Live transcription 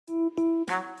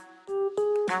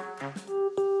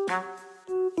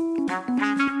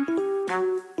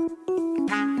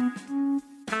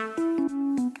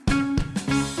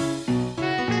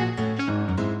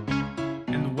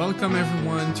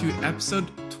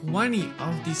episode 20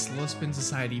 of the Slow Spin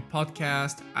Society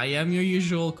podcast. I am your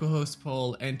usual co-host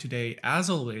Paul, and today, as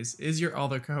always, is your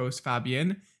other co-host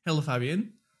Fabian. Hello,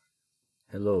 Fabian.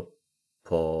 Hello,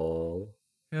 Paul.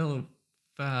 Hello,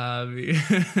 Fabian.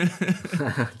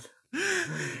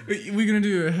 We're gonna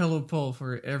do a hello, Paul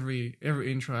for every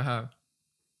intro I have.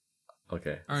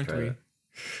 Okay, aren't we? That.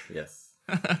 Yes,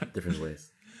 different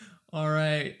ways. All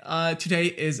right. Today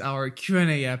is our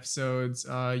Q&A episodes.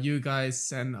 You guys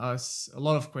send us a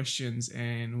lot of questions,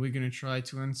 and we're gonna try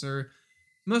to answer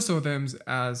most of them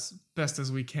as best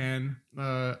as we can.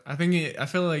 I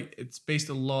feel like it's based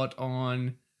a lot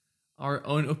on our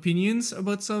own opinions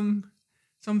about some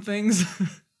things.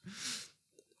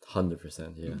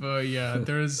 100%, yeah. But yeah,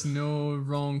 there's no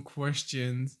wrong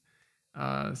questions.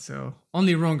 So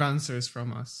only wrong answers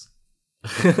from us.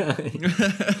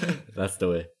 That's the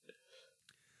way.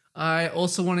 I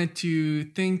also wanted to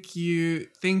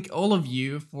thank all of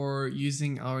you for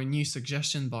using our new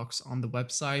suggestion box on the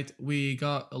website. We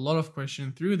got a lot of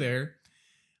questions through there.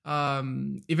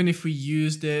 Even if we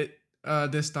used it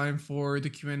this time for the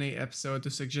Q&A episode, the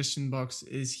suggestion box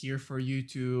is here for you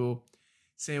to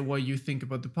say what you think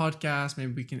about the podcast.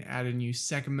 Maybe we can add a new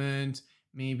segment,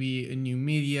 maybe a new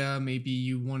media, maybe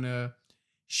you want to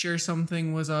share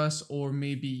something with us, or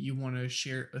maybe you want to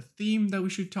share a theme that we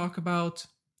should talk about.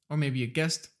 Or maybe a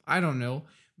guest, I don't know.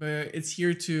 But it's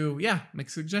here to, make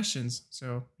suggestions.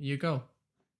 So here you go.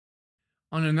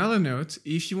 On another note,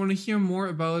 if you want to hear more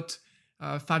about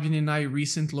Fabian and I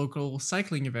recent local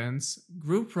cycling events,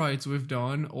 group rides we've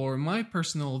done, or my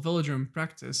personal velodrome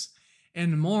practice,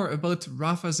 and more about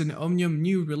Rafa's and Omnium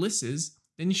new releases,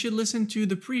 then you should listen to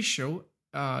the pre-show.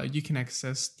 You can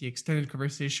access the extended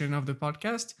conversation of the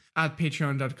podcast at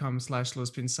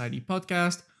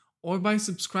patreon.com/slowspinsociety-podcast, or by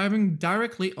subscribing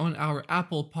directly on our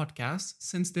Apple Podcasts,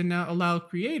 since they now allow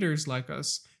creators like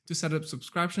us to set up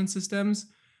subscription systems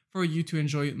for you to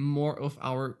enjoy more of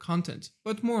our content.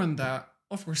 But more on that,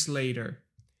 of course, later.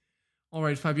 All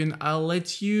right, Fabian, I'll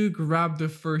let you grab the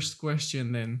first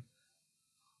question then.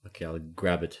 Okay, I'll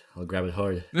grab it. I'll grab it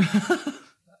hard.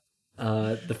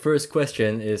 The first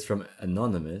question is from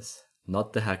Anonymous,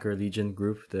 not the Hacker Legion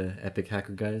group, the epic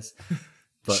hacker guys.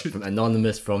 But from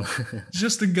Anonymous from...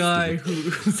 Just a guy who...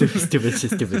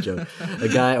 stupid joke. A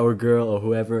guy or girl or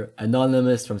whoever.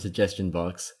 Anonymous from Suggestion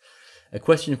Box. A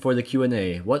question for the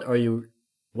Q&A. What are you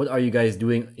guys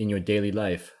doing in your daily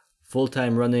life?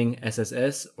 Full-time running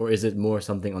SSS, or is it more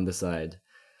something on the side?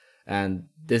 And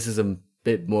this is a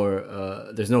bit more...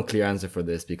 there's no clear answer for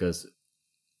this because,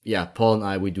 Paul and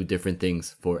I, we do different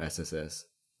things for SSS.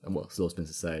 Well, Slow Spin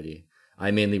Society. I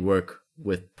mainly work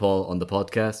with Paul on the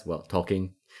podcast,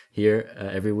 talking here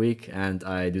every week, and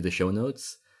I do the show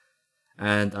notes,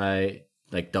 and I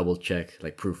double check,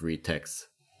 proofread texts.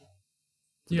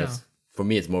 So for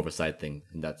me, it's more of a side thing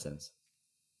in that sense.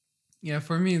 Yeah,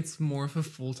 for me, it's more of a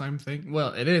full-time thing.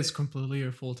 Well, it is completely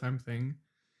a full-time thing.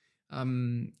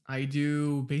 I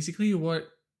do basically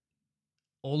what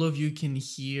all of you can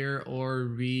hear or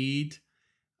read,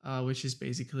 which is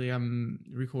basically I'm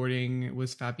recording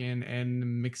with Fabian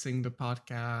and mixing the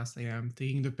podcast. I'm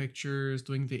taking the pictures,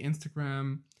 doing the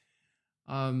Instagram,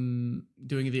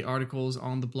 doing the articles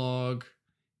on the blog,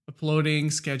 uploading,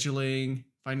 scheduling,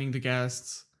 finding the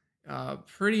guests.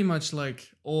 Pretty much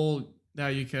all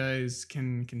that you guys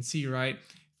can see, right?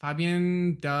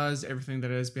 Fabian does everything that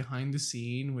is behind the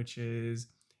scene, which is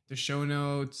the show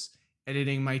notes,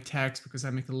 editing my text because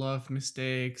I make a lot of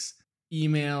mistakes,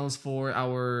 emails for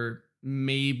our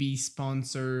maybe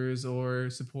sponsors or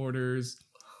supporters.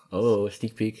 Oh,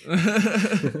 sneak peek.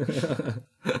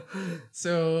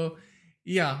 So,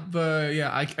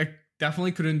 I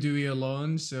definitely couldn't do it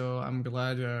alone. So I'm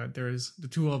glad there's the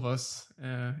two of us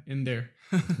in there.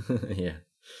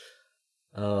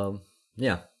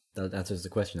 That answers the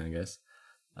question, I guess.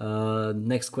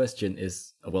 Next question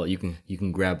is, you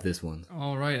can grab this one.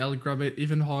 All right, I'll grab it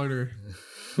even harder.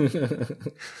 Oh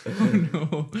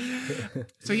no.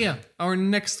 So our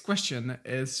next question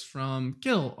is from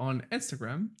Gil on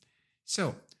Instagram.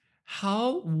 So,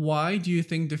 why do you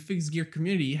think the fixed gear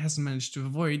community has managed to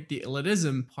avoid the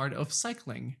elitism part of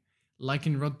cycling, like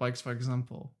in road bikes, for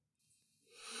example?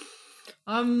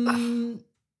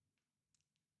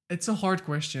 It's a hard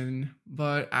question,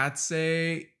 but I'd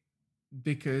say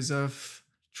because of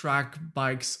track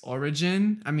bikes'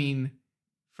 origin. I mean,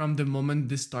 from the moment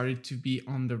this started to be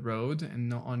on the road and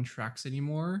not on tracks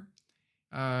anymore,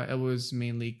 it was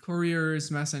mainly couriers,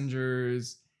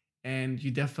 messengers, and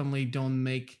you definitely don't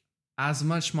make as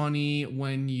much money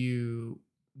when you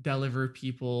deliver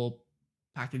people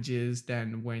packages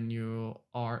than when you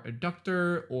are a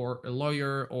doctor or a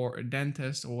lawyer or a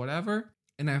dentist or whatever.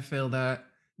 And I feel that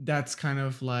that's kind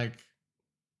of like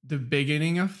the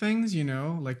beginning of things, you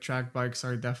know, like track bikes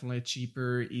are definitely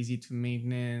cheaper, easy to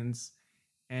maintenance,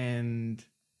 and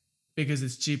because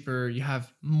it's cheaper, you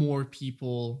have more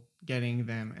people getting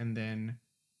them, and then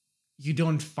you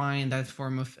don't find that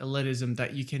form of elitism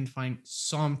that you can find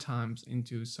sometimes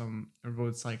into some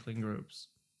road cycling groups.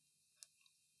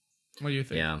 What do you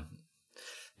think? Yeah.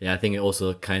 Yeah, I think it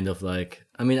also kind of like,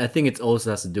 I mean, I think it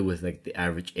also has to do with like the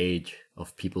average age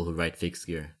of people who ride fixed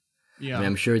gear. Yeah. I mean,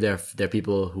 I'm sure there are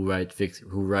people who ride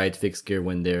fixed gear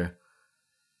when they're,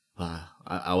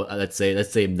 let's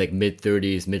say like mid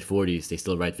 30s, mid 40s, they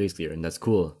still ride fixed gear, and that's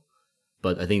cool.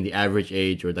 But I think the average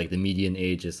age or like the median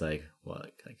age is like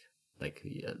what, like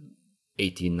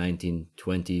 18, 19,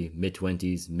 20, mid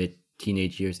 20s, mid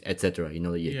teenage years, etc. You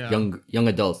know, Yeah. young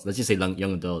adults. Let's just say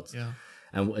young adults. Yeah.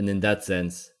 And in that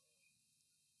sense,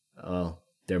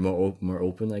 they're more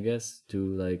open, I guess,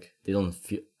 to like they don't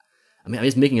feel. I mean, I'm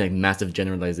just making like massive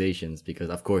generalizations because,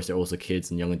 of course, there are also kids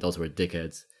and young adults who are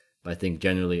dickheads. But I think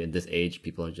generally at this age,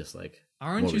 people are just like.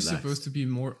 Aren't more you relaxed. supposed to be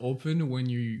more open when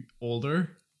you're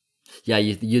older? Yeah,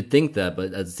 you'd think that,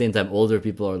 but at the same time, older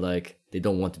people are like they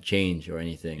don't want to change or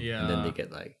anything, and then Yeah. they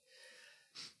get like.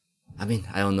 I mean,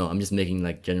 I don't know. I'm just making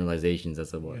like generalizations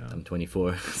as of what Yeah. I'm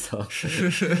 24, so.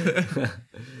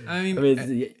 I mean,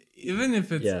 it's- even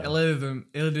if it's yeah.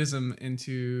 elitism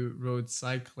into road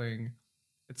cycling,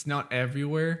 it's not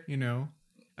everywhere, you know.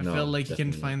 I No, feel like you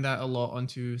can definitely not. find that a lot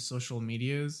onto social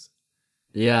medias.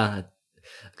 Yeah,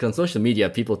 'cause on social media,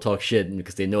 people talk shit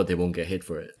because they know they won't get hit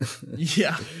for it.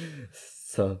 Yeah.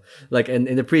 So, like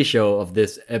in the pre-show of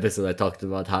this episode, I talked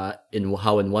about how in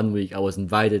 1 week I was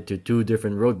invited to 2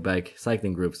 different road bike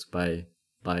cycling groups by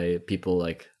people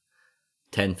like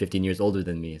 10, 15 years older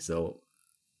than me. So,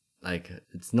 like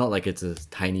it's not like it's a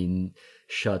tiny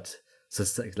shut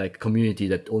like community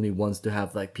that only wants to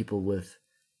have like people with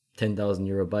 10,000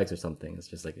 euro bikes or something. It's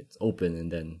just like it's open,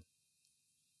 and then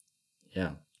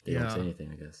yeah, they don't say Yeah. anything,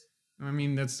 I guess. I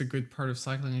mean, that's the good part of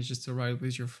cycling is just to ride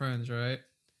with your friends, right?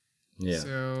 Yeah.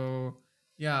 So,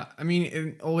 yeah, I mean,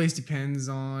 it always depends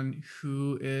on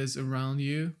who is around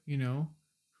you, you know,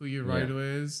 who you ride Yeah.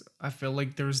 with. I feel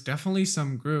like there's definitely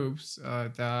some groups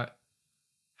that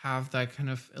have that kind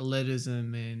of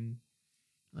elitism, and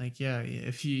like, yeah,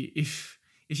 if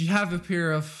you have a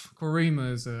pair of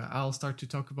Korimas, I'll start to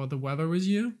talk about the weather with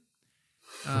you.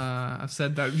 I've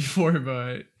said that before,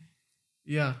 but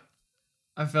yeah,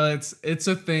 I feel it's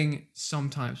a thing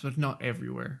sometimes, but not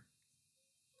everywhere.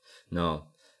 No,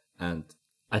 and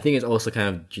I think it's also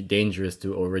kind of dangerous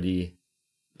to already,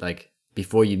 like,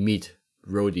 before you meet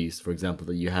roadies, for example,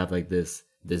 that you have like this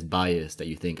bias that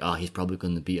you think, he's probably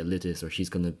going to be elitist, or she's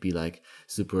going to be like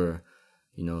super,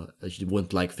 you know, she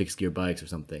won't like fixed gear bikes or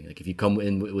something. Like if you come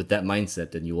in with that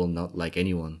mindset, then you will not like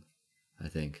anyone, I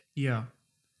think. Yeah.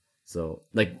 So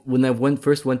like when I went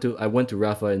to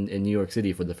Rafa in New York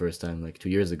City for the first time like 2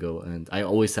 years ago, and I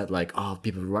always had like,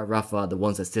 people Rafa, the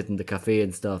ones that sit in the cafe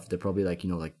and stuff, they're probably like, you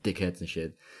know, like dickheads and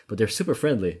shit, but they're super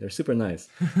friendly, they're super nice.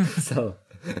 So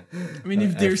I mean,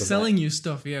 if they're after that- selling you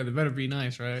stuff, yeah, they better be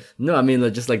nice, right? no, I mean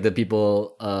like, just like the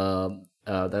people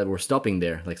that were stopping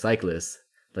there, like cyclists,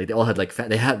 like they all had like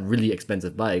they had really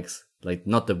expensive bikes, like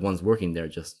not the ones working there,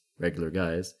 just regular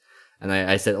guys. And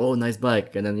I said, "Oh, nice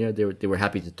bike," and then yeah, they were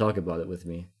happy to talk about it with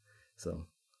me. So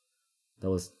that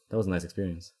was a nice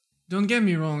experience. Don't get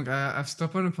me wrong, I've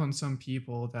stumbled upon some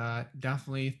people that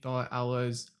definitely thought I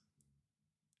was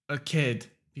a kid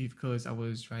because I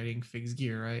was riding fixed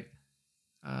gear, right?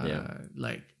 Yeah.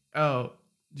 Like, oh,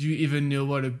 do you even know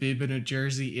what a bib and a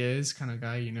jersey is? Kind of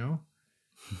guy, you know?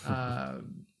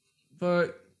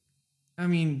 But I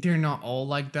mean, they're not all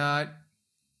like that.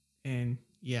 And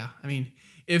yeah, I mean,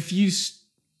 if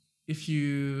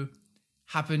you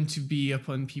happen to be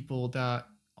upon people that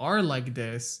are like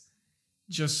this,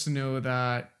 just know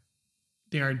that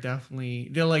they're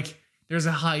like, there's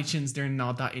a high chance they're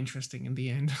not that interesting in the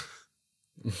end.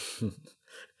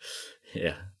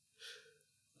 Yeah.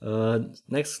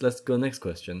 Let's go next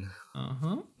question.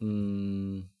 Uh-huh.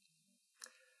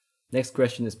 Next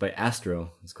question is by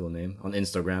Astro, it's a cool name, on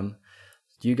Instagram.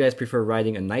 Do you guys prefer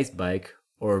riding a nice bike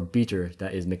or a beater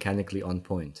that is mechanically on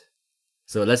point?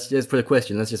 So let's just, for the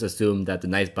question, let's just assume that the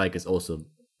nice bike is also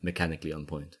mechanically on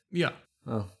point. Yeah.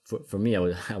 Well, for me, I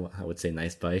would say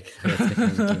nice bike.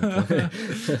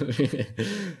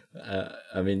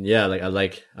 I mean, yeah, like I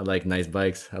like nice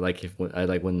bikes. I like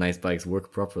when nice bikes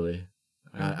work properly.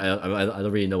 I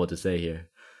don't really know what to say here,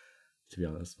 to be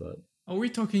honest, but Are we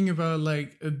talking about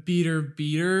like a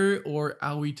beater, or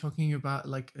are we talking about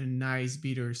like a nice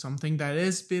beater, something that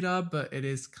is beat up, but it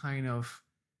is kind of,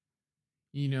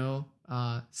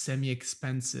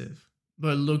 semi-expensive,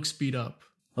 but looks beat up?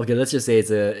 Okay, let's just say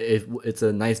it's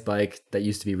a nice bike that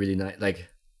used to be really nice. Like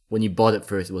when you bought it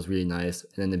first, it was really nice,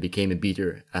 and then it became a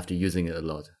beater after using it a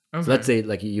lot. Okay. So let's say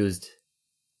like you used.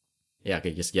 Yeah.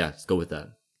 Okay. Let's go with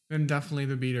that. Then definitely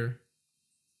the beater.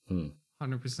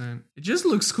 100%. It just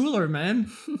looks cooler, man.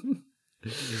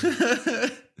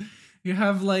 You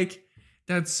have like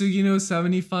that Sugino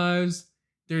 75s.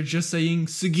 They're just saying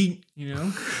Sugi,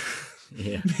 Yeah.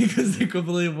 because they're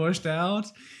completely washed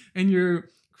out. And your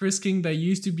Chris King that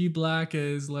used to be black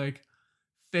is like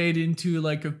fade into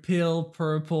like a pale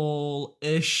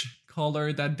purple-ish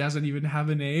color that doesn't even have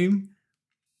a name.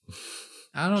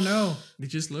 I don't know. It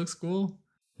just looks cool.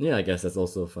 Yeah, I guess that's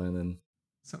also fine then.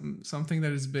 Something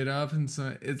that is bit up, and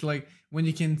so it's like when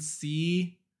you can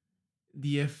see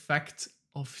the effect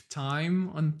of time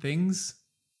on things.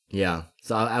 Yeah,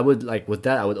 so I would like with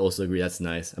that. I would also agree that's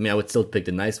nice. I mean, I would still pick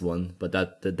the nice one, but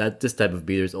that this type of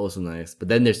beater is also nice. But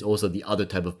then there's also the other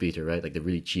type of beater, right? Like the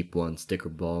really cheap one, sticker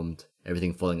bombed,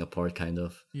 everything falling apart, kind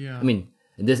of. Yeah. I mean,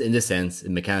 in this sense, it's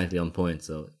mechanically on point.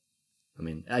 So, I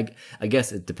mean, I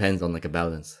guess it depends on like a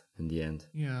balance in the end.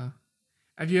 Yeah.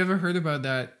 Have you ever heard about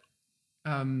that?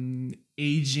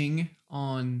 Aging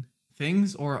on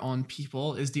things or on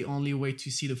people is the only way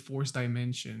to see the fourth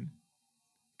dimension.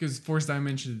 Because fourth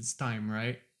dimension is time,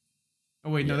 right? Oh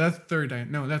wait, no, that's third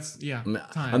dimension. No, that's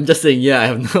time. I'm just saying, I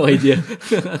have no idea.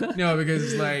 No, because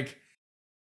it's like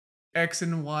X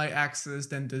and Y axis,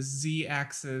 then the Z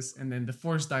axis, and then the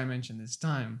fourth dimension is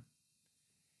time.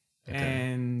 Okay.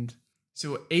 And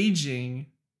so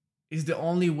aging is the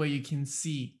only way you can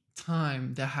see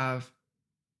time that have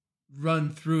run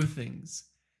through things.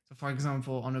 So for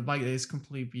example, on a bike that is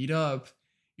completely beat up,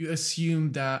 you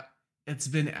assume that it's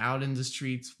been out in the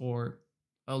streets for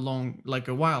a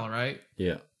while, right?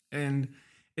 Yeah. And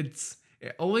it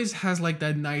always has like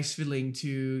that nice feeling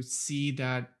to see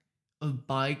that a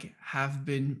bike have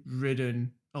been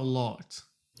ridden a lot.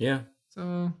 Yeah.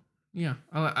 So yeah,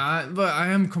 but I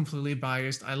am completely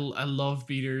biased. I love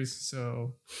beaters,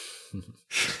 so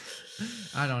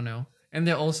I don't know. And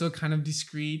they're also kind of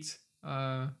discreet.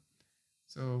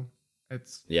 So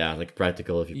it's like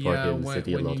practical if you park it in the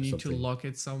city a lot. When you need to lock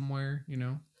it somewhere,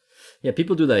 Yeah,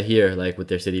 people do that here, like with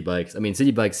their city bikes. I mean,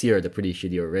 city bikes here, they're pretty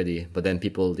shitty already. But then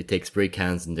they take spray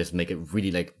cans and just make it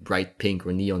really like bright pink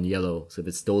or neon yellow. So if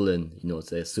it's stolen,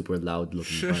 it's a super loud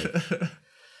looking bike.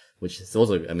 Which is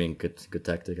also, I mean, good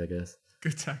tactic, I guess.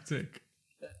 Good tactic.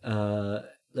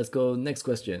 Let's go next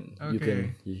question.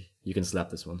 Okay. You can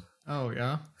slap this one. Oh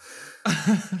yeah.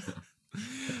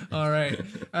 All right.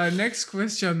 Next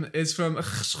question is from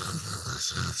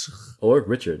or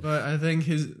Richard. But I think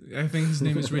his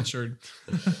name is Richard.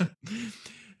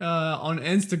 On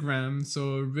Instagram,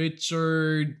 so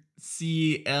Richard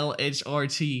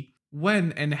CLHRT.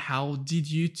 When and how did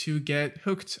you two get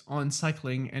hooked on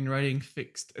cycling and riding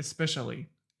fixed, especially?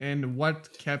 And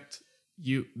what kept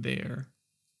you there?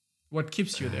 What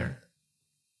keeps you there?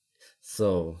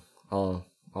 So I'll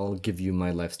give you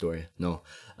my life story. No,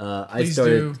 I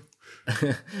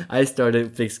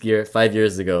started fixed gear 5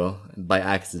 years ago by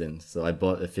accident. So I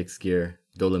bought a fixed gear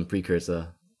Dolan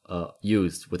precursor,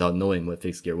 used without knowing what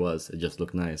fixed gear was. It just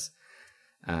looked nice,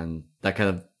 and that kind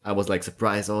of I was like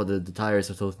surprised. Oh, the tires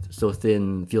are so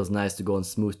thin. Feels nice to go on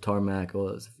smooth tarmac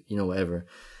or whatever.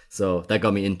 So that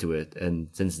got me into it, and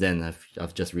since then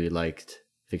I've just really liked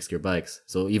fixed gear bikes.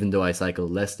 So even though I cycle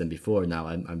less than before now,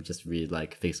 I'm just really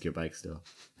like fixed gear bikes still,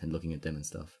 and looking at them and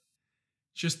stuff.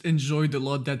 Just enjoyed a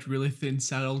lot that really thin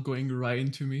saddle going right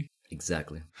into me.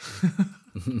 Exactly.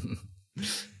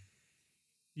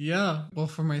 Yeah, well,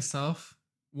 for myself,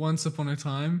 once upon a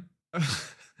time,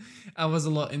 I was a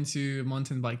lot into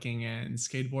mountain biking and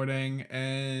skateboarding,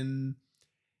 and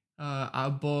I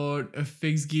bought a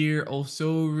fixed gear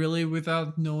also really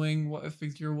without knowing what a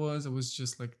fixed gear was. It was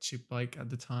just like cheap bike at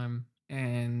the time.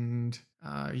 And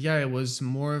it was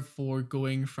more for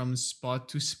going from spot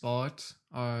to spot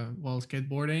while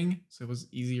skateboarding. So it was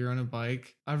easier on a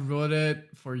bike. I rode it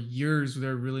for years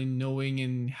without really knowing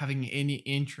and having any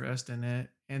interest in it.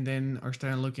 And then I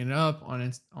started looking it up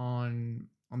on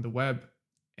the web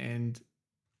and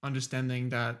understanding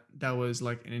that was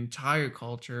like an entire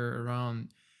culture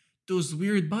around those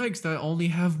weird bikes that only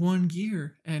have one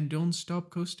gear and don't stop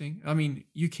coasting. I mean,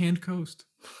 you can't coast.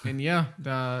 And yeah,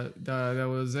 that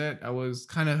was it. I was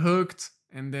kind of hooked,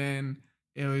 and then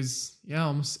it was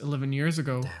almost 11 years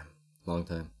ago. Damn, long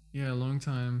time. Yeah, a long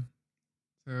time.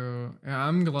 So yeah,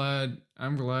 I'm glad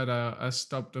I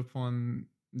stopped upon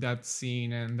that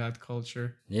scene and that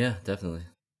culture. Yeah, definitely.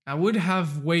 I would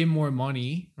have way more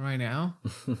money right now,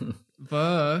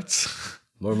 but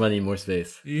More money, more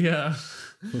space, yeah,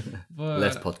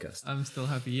 less but podcast. I'm still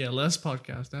happy. Yeah, less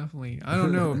podcast definitely. I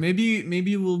don't know.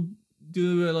 Maybe we'll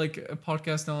do like a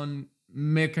podcast on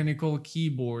mechanical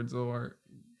keyboards or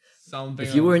something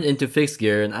If you else. weren't into fixed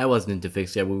gear and I wasn't into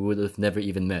fixed gear, we would have never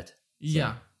even met. So,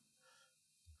 Yeah,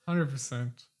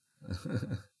 100%.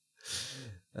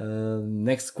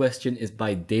 next question is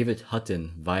by David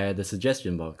Hutton via the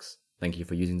suggestion box. Thank you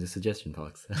for using the suggestion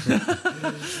box.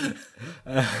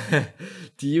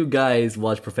 Do you guys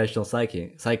watch professional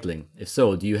cycling? If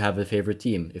so, do you have a favorite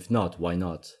team? If not, why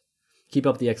not? Keep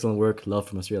up the excellent work. Love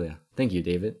from Australia. Thank you,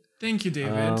 David. Thank you,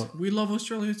 David. We love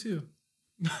Australia too.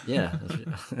 Yeah.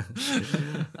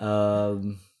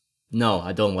 No,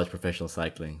 I don't watch professional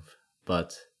cycling.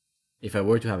 But if I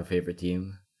were to have a favorite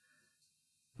team,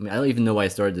 I mean, I don't even know why I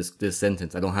started this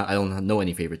sentence. I don't know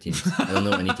any favorite teams. I don't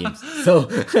know any teams. So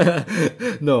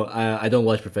no, I don't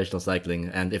watch professional cycling.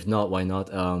 And if not, why not?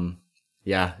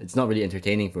 Yeah, it's not really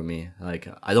entertaining for me. Like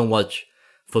I don't watch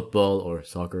football or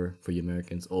soccer for you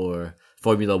Americans or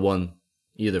Formula One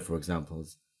either. For example,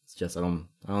 it's just I don't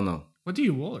know. What do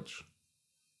you watch?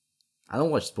 I don't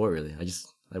watch sport really.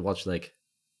 I watch like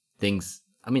things.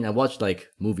 I mean, I watch like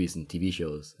movies and TV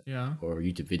shows Yeah. or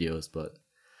YouTube videos, but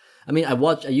I mean, I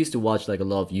used to watch like a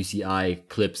lot of UCI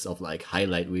clips of like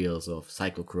highlight reels of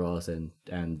cyclocross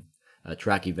and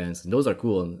track events, and those are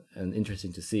cool and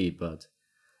interesting to see. But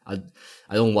I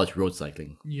I don't watch road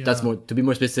cycling. That's Yeah. more to be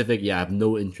more specific. Yeah, I have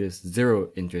no interest, zero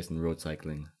interest in road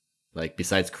cycling. Like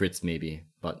besides crits maybe,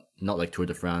 but not like Tour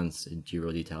de France,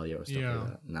 Giro d'Italia or stuff Yeah. like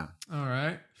that. Nah. All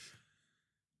right.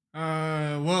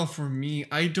 Well, for me,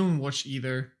 I don't watch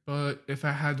either, but if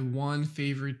I had one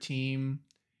favorite team,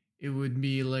 it would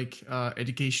be like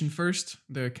Education First,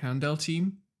 the Candell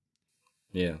team.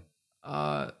 Yeah.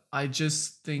 I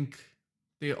just think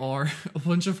they are a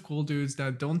bunch of cool dudes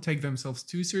that don't take themselves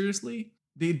too seriously.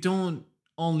 They don't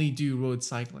only do road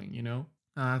cycling, you know?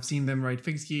 I've seen them ride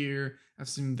fixed gear, I've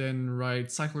seen them ride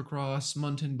cyclocross,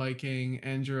 mountain biking,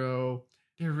 enduro.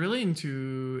 They're really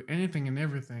into anything and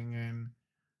everything. And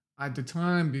at the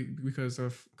time, because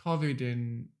of COVID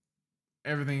and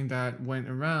everything that went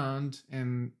around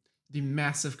and the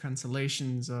massive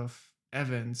cancellations of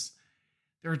events,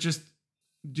 they were just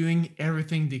doing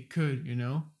everything they could, you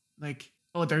know? Like,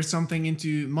 oh, there's something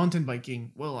into mountain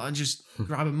biking. Well, I'll just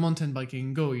grab a mountain biking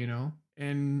and go, you know?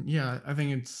 And yeah, I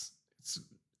think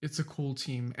it's a cool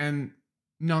team. And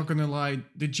not gonna lie,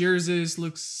 the jerseys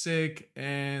look sick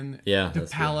and Yeah, the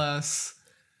that's good. Palace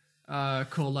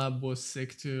collab was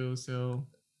sick too. So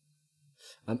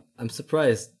I'm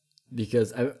surprised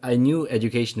because I knew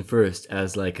Education First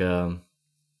as like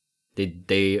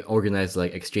they organized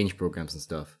like exchange programs and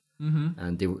stuff,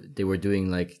 and they were doing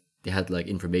like they had like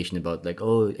information about like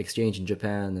oh exchange in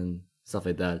Japan and stuff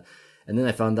like that, and then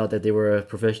I found out that they were a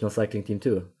professional cycling team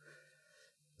too.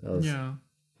 yeah.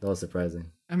 That was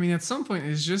surprising. I mean, at some point,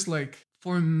 it's just like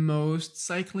for most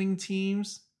cycling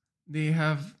teams, they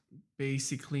have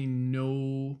basically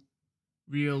no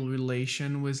real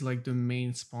relation with like the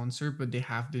main sponsor, but they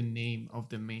have the name of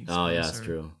the main Oh sponsor. yeah, that's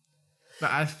true.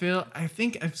 But I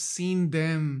think I've seen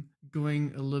them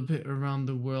going a little bit around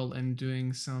the world and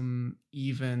doing some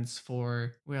events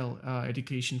for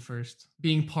Education First,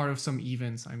 being part of some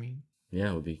events. I mean,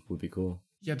 Yeah, would be cool.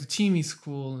 yeah, the team is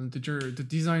cool and the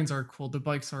designs are cool, the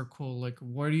bikes are cool. Like,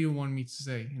 what do you want me to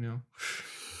say? You know,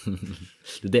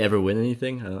 Did they ever win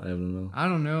anything? I don't know. I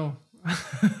don't know.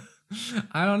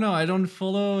 I don't know. I don't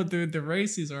follow the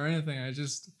races or anything. I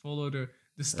just follow the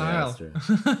style.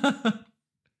 that's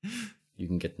You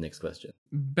can get the next question.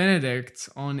 Benedict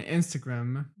on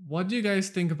Instagram. What do you guys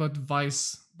think about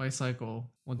Vice Bicycle?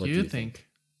 What do you think?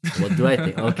 What do I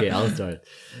think? Okay, I'll start.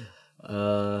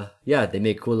 Yeah, they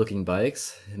make cool looking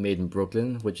bikes made in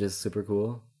Brooklyn, which is super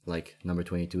cool. Like number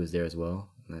 22 is there as well.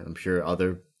 I'm sure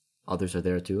others are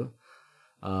there too.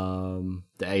 The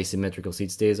asymmetrical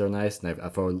seat stays are nice,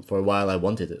 and for a while I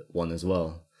wanted one as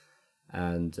well.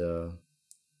 And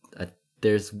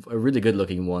there's a really good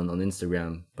looking one on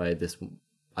Instagram by this.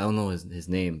 I don't know his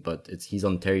name, but he's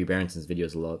on Terry Barrington's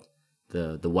videos a lot.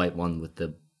 The white one with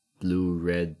the blue,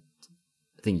 red,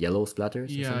 I think yellow splatters.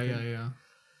 Yeah.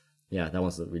 Yeah, that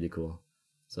one's really cool.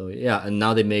 So yeah, and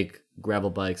now they make gravel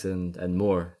bikes and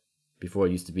more. Before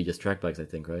it used to be just track bikes, I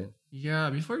think, right? Yeah,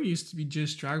 before it used to be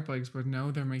just track bikes, but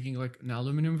now they're making like an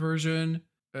aluminum version,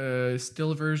 a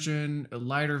steel version, a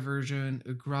lighter version,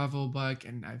 a gravel bike,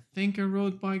 and I think a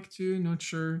road bike too. Not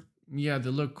sure. Yeah, they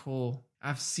look cool.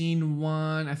 I've seen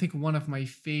one, I think one of my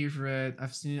favorite,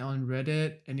 I've seen it on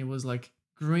Reddit, and it was like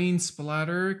green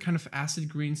splatter, kind of acid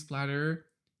green splatter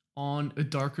on a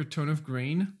darker tone of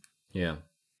green. Yeah.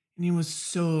 And it was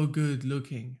so good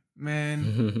looking.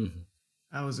 Man,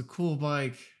 that was a cool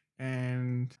bike.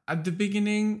 And at the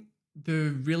beginning,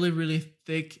 the really, really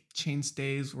thick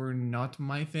chainstays were not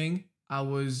my thing. I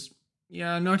was,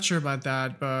 not sure about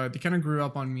that, but they kind of grew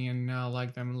up on me and now I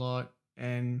like them a lot.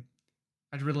 And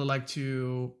I'd really like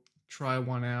to try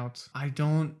one out. I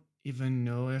don't even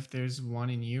know if there's one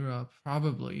in Europe.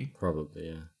 Probably. Probably,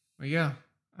 yeah. But yeah,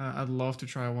 I'd love to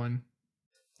try one.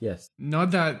 Yes.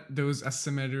 Not that those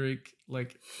asymmetric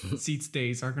like seat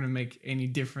stays are gonna make any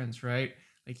difference, right?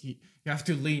 Like you have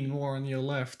to lean more on your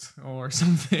left or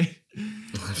something.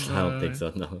 I don't think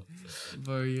so. No.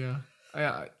 But yeah,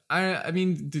 I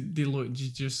mean they look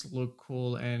just look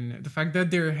cool, and the fact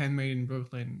that they're handmade in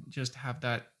Brooklyn just have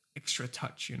that extra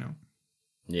touch, you know.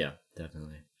 Yeah,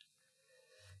 definitely.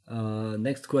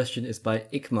 Next question is by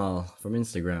Ikmal from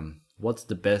Instagram. What's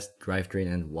the best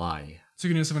drivetrain and why?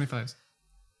 Sugino 75s.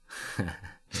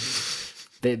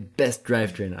 The best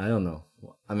drivetrain, I don't know.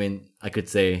 I mean, I could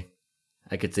say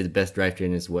the best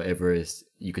drivetrain is whatever is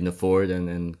you can afford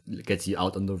and gets you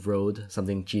out on the road,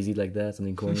 something cheesy like that,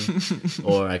 something corny.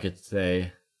 Or I could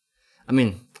say, I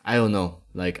mean, I don't know.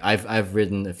 Like I've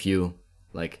ridden a few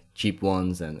like cheap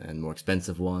ones and more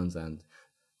expensive ones, and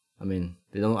I mean,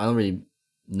 I don't really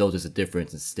notice a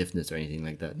difference in stiffness or anything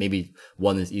like that. Maybe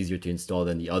one is easier to install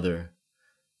than the other,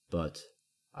 but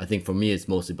I think for me it's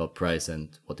mostly about price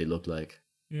and what they look like.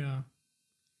 Yeah.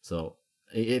 So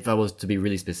if I was to be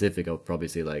really specific, I would probably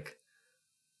say like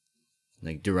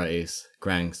Dura Ace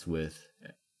cranks with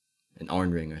an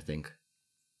iron ring, I think,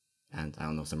 and I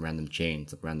don't know, some random chain,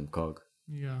 some random cog.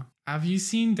 Yeah. Have you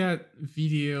seen that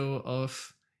video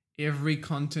of every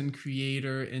content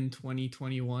creator in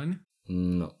 2021?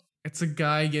 No. It's a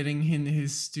guy getting in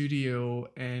his studio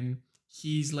and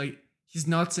he's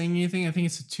not saying anything. I think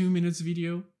it's a 2 minutes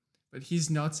video, but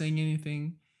he's not saying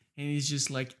anything. And he's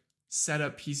just like set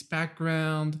up his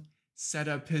background, set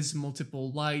up his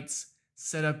multiple lights,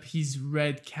 set up his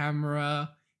red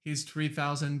camera, his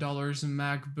 $3,000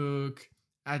 MacBook,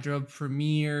 Adobe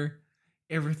Premiere,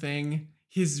 everything,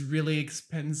 his really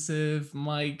expensive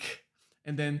mic.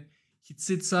 And then he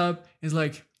sits up, is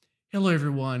like, hello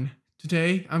everyone.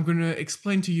 Today I'm gonna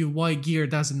explain to you why gear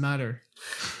doesn't matter.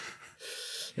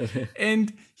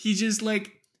 And he just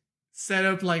like set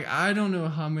up like I don't know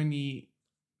how many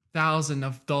thousands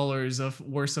of dollars of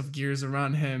worth of gears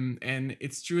around him. And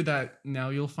it's true that now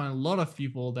you'll find a lot of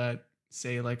people that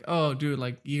say like, oh dude,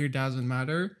 like gear doesn't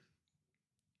matter.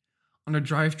 On a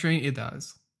drivetrain, it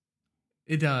does.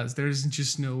 It does. There's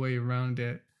just no way around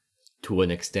it. To an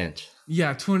extent.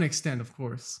 Yeah, to an extent, of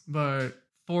course. But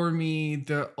for me,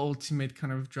 the ultimate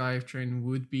kind of drivetrain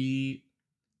would be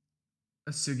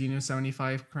a Sugino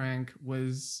 75 crank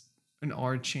with an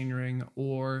R chainring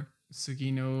or a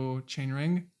Sugino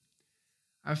chainring.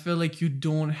 I feel like you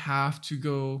don't have to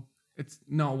go, it's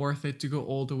not worth it to go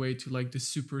all the way to like the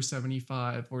Super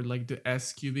 75 or like the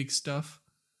S cubic stuff.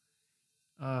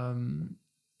 And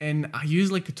I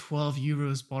use like a 12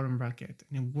 euros bottom bracket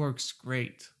and it works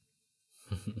great.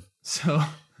 So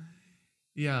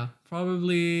yeah,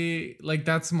 probably like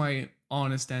that's my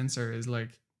honest answer is like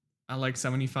I like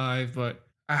 75, but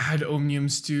I had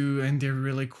Omniums too and they're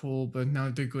really cool, but now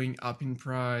they're going up in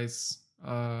price.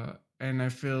 And I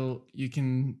feel you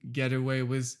can get away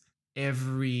with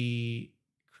every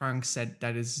crank set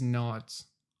that is not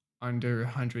under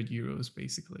 100 euros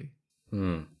basically.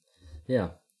 Yeah.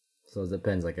 So it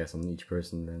depends, I guess, on each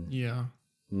person then. Yeah.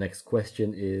 Next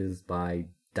question is by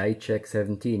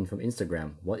Diecheck17 from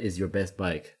Instagram. What is your best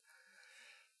bike?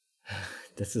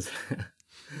 This is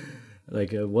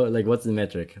what's the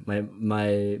metric?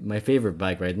 My favorite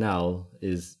bike right now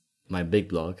is my big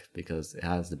block because it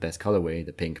has the best colorway,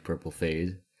 the pink purple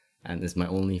fade, and it's my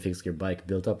only fixed gear bike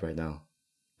built up right now.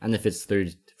 And it fits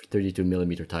 32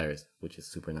 millimeter tires, which is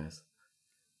super nice.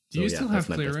 Do you still have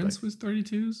clearance with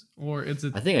 32s, or is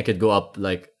it? I think I could go up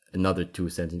like another 2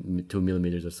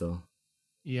 millimeters or so.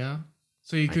 Yeah.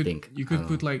 So you could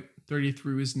put like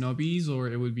 33 with knobbies, or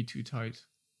it would be too tight.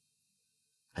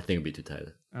 I think it'd be too tight.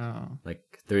 Oh.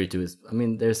 Like 32 is, I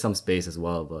mean, there's some space as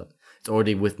well, but it's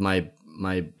already with my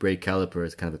brake caliper.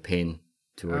 It's kind of a pain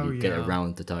to already get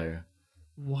around the tire.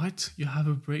 What? You have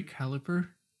a brake caliper?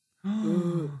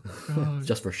 Oh, God.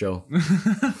 Just for show.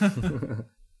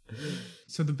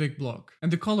 So the big block.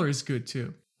 And the color is good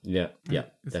too. Yeah,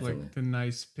 It's definitely. like the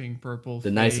nice pink purple The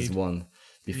fade. nicest one.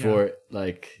 Before,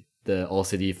 like, the All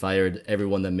City fired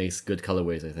everyone that makes good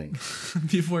colorways, I think.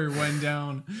 Before it went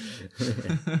down.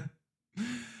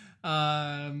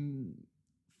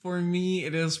 For me,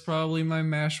 it is probably my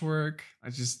mesh work.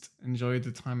 I just enjoy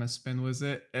the time I spend with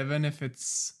it, even if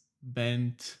it's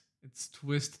bent, it's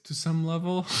twisted to some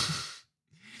level.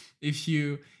 If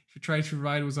you try to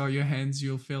ride without your hands,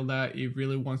 you'll feel that it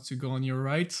really wants to go on your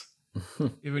right,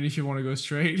 even if you want to go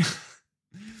straight.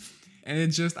 And it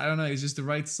just, I don't know, it's just the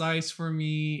right size for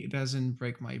me. It doesn't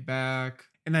break my back.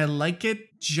 And I like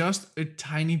it just a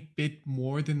tiny bit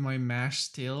more than my mesh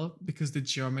still, because the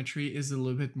geometry is a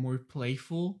little bit more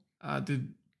playful. The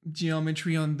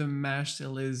geometry on the mesh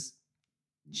still is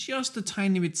just a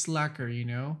tiny bit slacker, you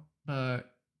know,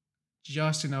 but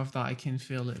just enough that I can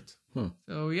feel it.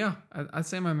 So yeah, I'd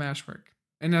say my mesh work.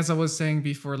 And as I was saying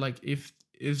before, like if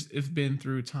been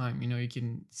through time, you know, you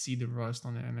can see the rust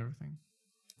on it and everything.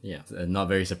 Yeah, not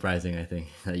very surprising, I think,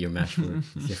 that your mesh work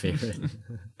is your favorite.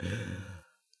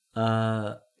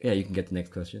 Yeah, you can get the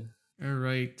next question. All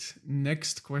right.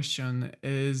 Next question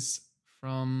is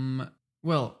from,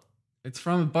 well, it's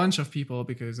from a bunch of people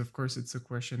because, of course, it's a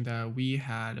question that we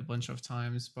had a bunch of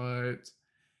times, but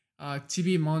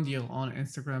TB Mondial on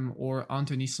Instagram or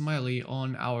Anthony Smiley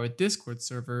on our Discord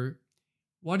server,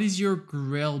 what is your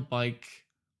grail bike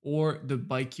or the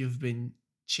bike you've been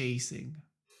chasing?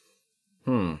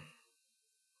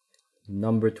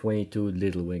 Number 22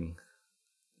 Little Wing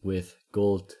with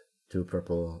gold to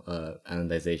purple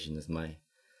anodization is my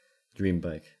dream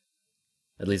bike.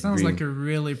 At least sounds like a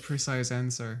really precise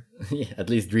answer. Yeah, at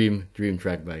least dream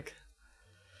track bike.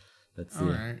 Let's see.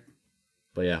 All right.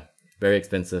 But yeah, very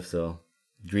expensive, so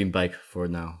dream bike for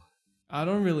now. I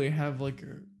don't really have like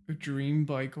a dream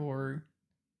bike or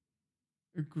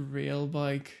a grail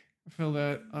bike. I feel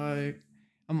that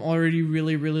I'm already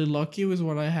really, really lucky with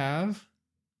what I have.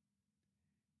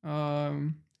 I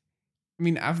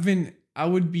mean, I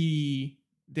would be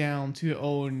down to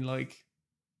own like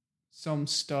some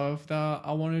stuff that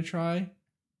I want to try,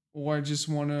 or I just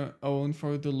want to own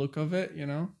for the look of it, you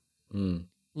know?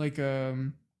 Like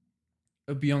a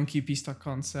Bianchi Pista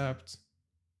Concept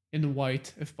in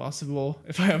white, if possible,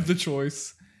 if I have the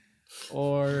choice,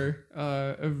 or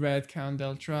a red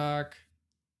Candel track,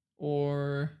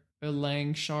 or a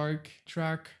Lang Shark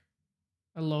track.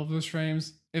 I love those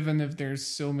frames, even if there's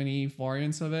so many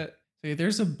variants of it. So yeah,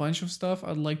 there's a bunch of stuff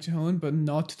I'd like to own, but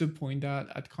not to the point that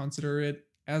I'd consider it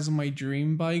as my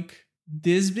dream bike.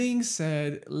 This being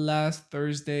said, last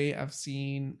Thursday I've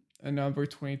seen a number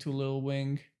 22 Lil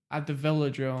Wing at the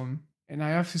Velodrome, and I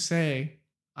have to say,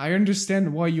 I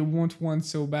understand why you want one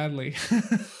so badly.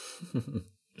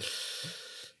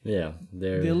 Yeah,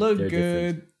 they look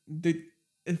good.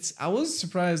 I was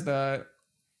surprised that,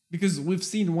 because we've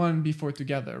seen one before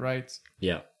together, right?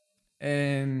 Yeah.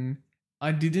 And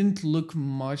I didn't look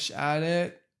much at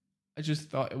it. I just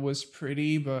thought it was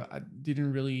pretty, but I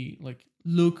didn't really like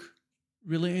look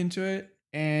really into it.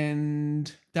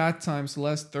 And that time, so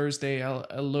last Thursday,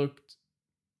 I looked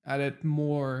at it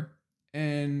more,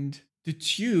 and the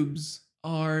tubes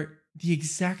are the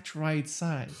exact right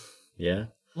size. Yeah.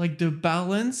 Like the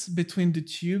balance between the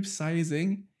tube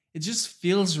sizing, it just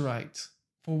feels right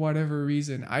for whatever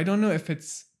reason. I don't know if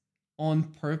it's on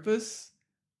purpose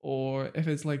or if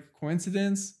it's like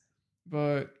coincidence,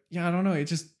 but yeah, I don't know. It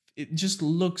just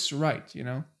looks right, you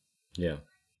know? Yeah.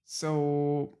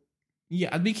 So yeah,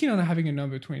 I'd be keen on having a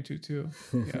number 22 too.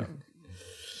 Yeah.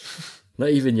 Not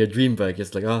even your dream bike.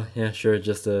 It's like, oh yeah, sure,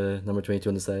 just a number 22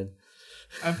 on the side.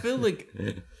 I feel like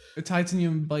a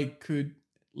titanium bike could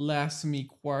last me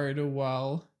quite a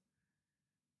while.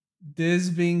 This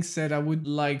being said, I would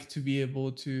like to be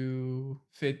able to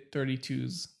fit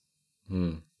 32s.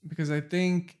 Because I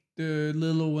think the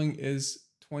Little Wing is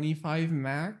 25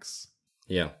 max.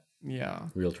 Yeah. Yeah.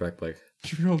 Real track bike.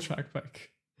 Real track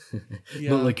bike.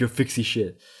 Yeah. Not like your fixie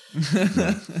shit.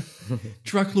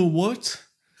 Tracklo what?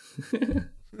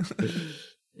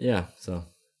 Yeah, so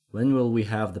when will we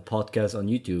have the podcast on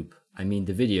YouTube? I mean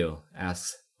the video,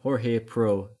 asks Jorge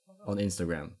Pro on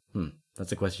Instagram.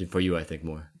 That's a question for you, I think,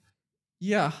 more.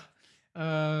 Yeah.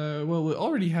 Well, we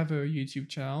already have a YouTube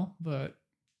channel, but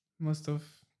most of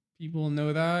people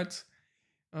know that.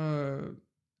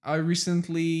 I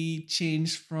recently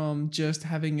changed from just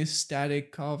having a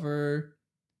static cover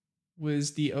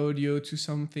with the audio to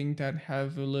something that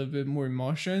have a little bit more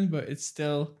motion, but it's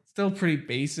still pretty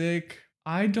basic.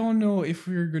 I don't know if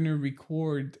we're gonna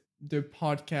record the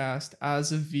podcast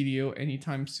as a video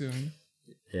anytime soon.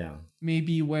 Yeah.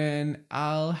 Maybe when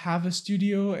I'll have a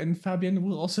studio and Fabian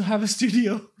will also have a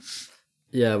studio.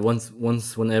 Yeah,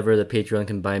 whenever the Patreon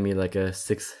can buy me like a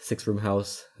six room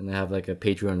house and I have like a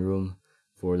Patreon room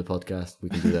for the podcast. We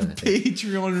can do that. I think.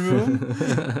 Patreon room.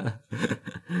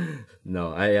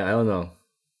 No, I don't know.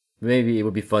 Maybe it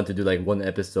would be fun to do like one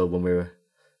episode when we're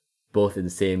both in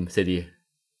the same city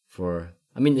for.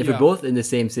 I mean, if Yeah. we're both in the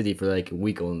same city for like a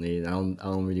week only, I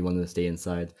don't really want to stay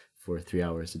inside for 3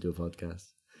 hours to do a podcast.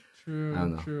 True, I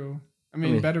don't know. true. I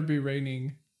mean, mean- better be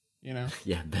raining, you know.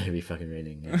 Yeah, better be fucking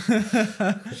raining.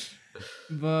 Yeah.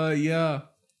 But yeah,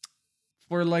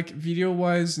 for like video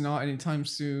wise, not anytime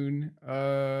soon.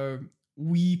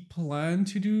 We plan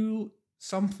to do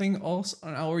something else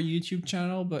on our YouTube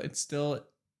channel, but it's still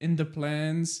in the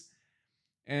plans.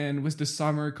 And with the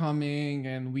summer coming,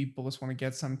 and we both want to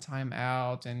get some time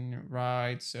out and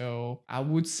ride, so I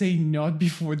would say not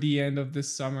before the end of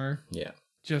this summer, Yeah.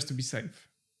 just to be safe.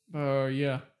 But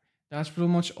yeah, that's pretty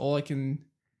much all I can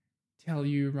tell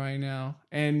you right now.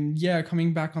 And yeah,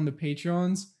 coming back on the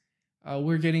Patreons,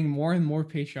 we're getting more and more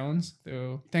Patreons.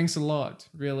 So thanks a lot,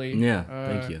 really. Yeah.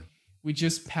 Thank you. We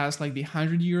just passed like the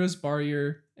 €100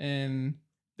 barrier, and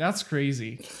that's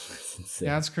crazy. It's insane.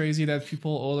 That's crazy that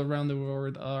people all around the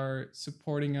world are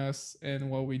supporting us and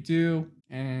what we do.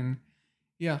 And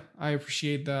yeah, I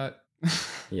appreciate that.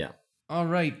 Yeah. All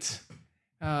right.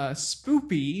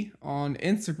 Spoopy on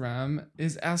Instagram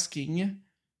is asking,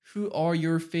 who are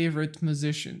your favorite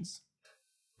musicians?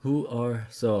 Well,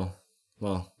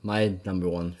 my number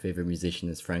one favorite musician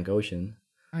is Frank Ocean.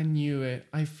 I knew it.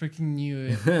 I freaking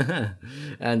knew it.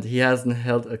 And he hasn't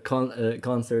held a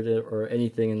concert or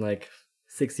anything in like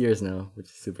 6 years now, which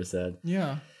is super sad.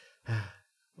 Yeah.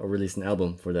 Or released an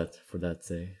album for that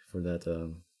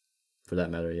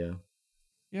matter, yeah.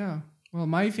 Yeah. Well,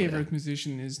 my favorite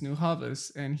musician is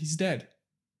Nuhavas, and he's dead.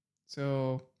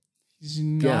 So he's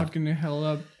not going to held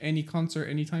up any concert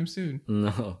anytime soon.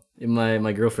 No.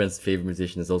 My girlfriend's favorite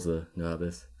musician is also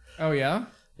Nuhabis. Oh, yeah?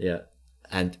 Yeah.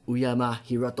 And Uyama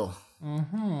Hiroto.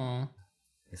 Uh-huh.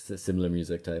 It's a similar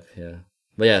music type, yeah.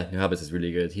 But yeah, Nuhabis is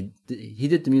really good. He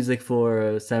did the music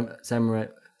for Samurai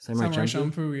Samurai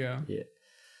Champloo. Champloo, yeah.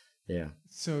 Yeah.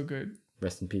 So good.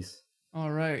 Rest in peace.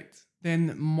 All right.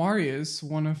 Then Marius,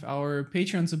 one of our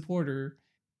Patreon supporter,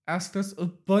 asked us a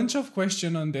bunch of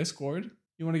questions on Discord.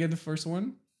 You want to get the first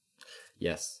one?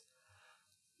 Yes.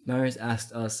 Marius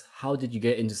asked us, how did you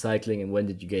get into cycling and when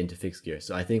did you get into fixed gear?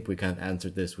 So I think we kind of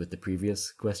answered this with the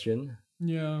previous question.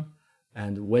 Yeah.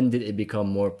 And when did it become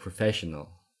more professional?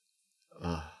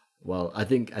 Well, I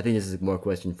think this is more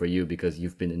question for you because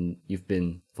you've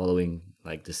been following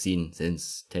like the scene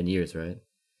since 10 years, right?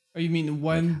 Oh, you mean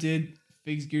when did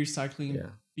fixed gear cycling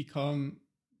Yeah. become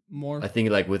more? I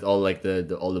think like with all like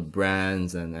the all the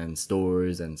brands and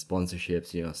stores and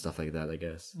sponsorships, stuff like that, I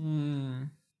guess.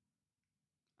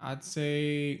 I'd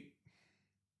say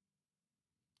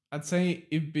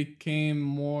it became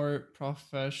more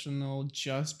professional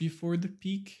just before the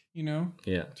peak,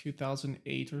 Yeah.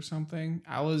 2008 or something.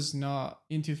 I was not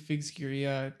into fixed gear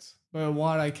yet. But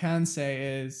what I can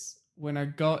say is when I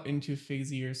got into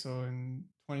fixed gear, so in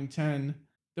 2010,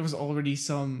 there was already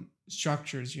some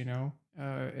structures,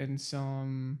 and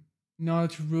some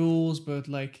not rules, but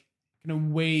like kind of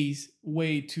way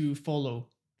to follow,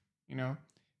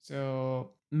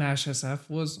 So Mash SF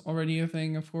was already a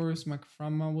thing, of course.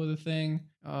 Macframa was a thing.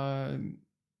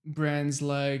 Brands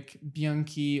like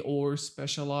Bianchi or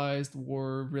Specialized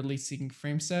were releasing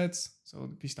frame sets. So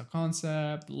the Pista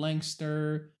Concept,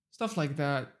 Langster, stuff like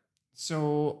that.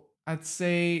 So I'd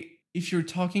say if you're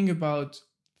talking about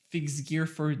fixed gear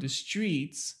for the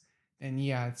streets, then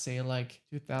yeah, I'd say like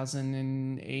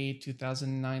 2008,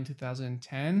 2009,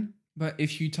 2010. But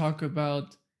if you talk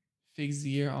about fixed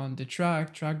gear on the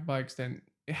track bikes, then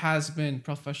it has been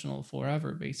professional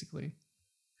forever, basically.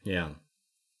 Yeah.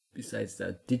 Besides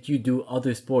that, did you do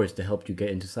other sports to help you get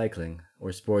into cycling,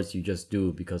 or sports you just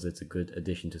do because it's a good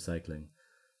addition to cycling?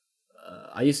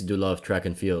 I used to do a lot of track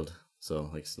and field,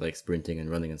 so like sprinting and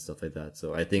running and stuff like that.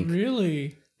 So I think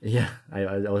Really? yeah,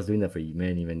 I was doing that for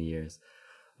many years.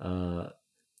 So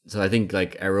I think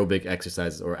like aerobic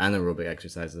exercises or anaerobic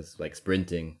exercises like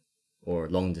sprinting or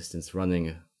long distance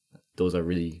running, those are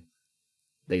really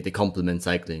they complement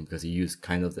cycling because you use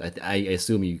kind of I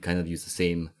assume you kind of use the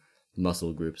same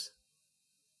muscle groups.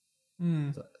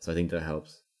 So I think that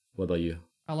helps. What about you?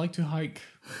 I like to hike.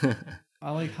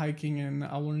 I like hiking and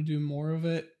I want to do more of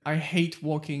it. I hate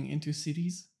walking into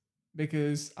cities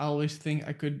because I always think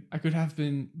I could have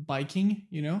been biking,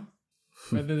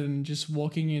 rather than just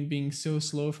walking and being so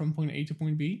slow from point A to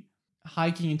point B.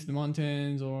 Hiking into the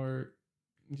mountains or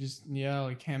just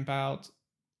like camp out.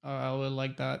 I would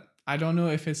like that. I don't know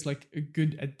if it's like a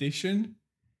good addition,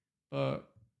 but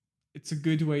it's a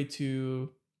good way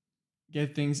to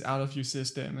get things out of your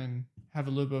system and have a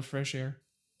little bit of fresh air.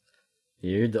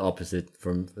 You're the opposite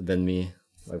than me,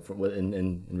 like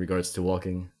in regards to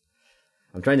walking.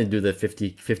 I'm trying to do the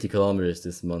 50 kilometers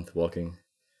this month walking.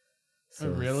 Oh,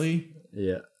 really?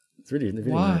 Yeah, it's really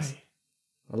Why? nice.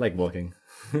 I like walking.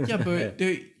 Yeah, but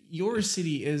your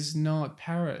city is not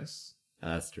Paris.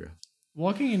 That's true.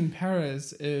 Walking in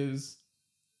Paris is,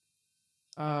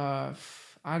 I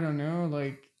don't know,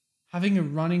 like having a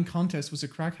running contest with a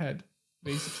crackhead,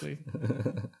 basically.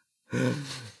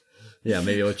 Yeah,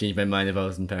 maybe I'll change my mind if I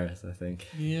was in Paris, I think.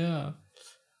 Yeah.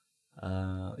 You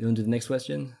want to do the next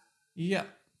question? Yeah.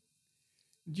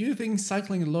 Do you think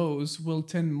cycling laws will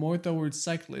tend more towards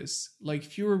cyclists, like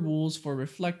fewer rules for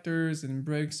reflectors and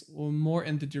brakes, or more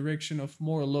in the direction of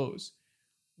more laws?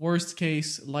 Worst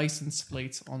case, license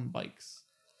plates on bikes.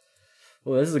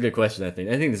 Well, this is a good question, I think.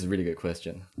 I think this is a really good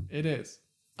question. It is.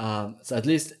 So at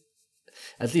least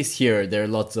here, there are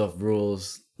lots of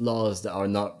laws that are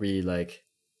not really like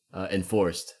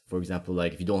enforced. For example,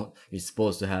 like if you're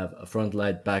supposed to have a front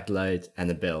light, back light, and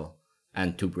a bell,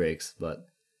 and 2 brakes. But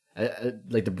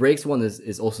like the brakes one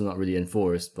is also not really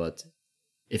enforced. But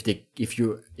if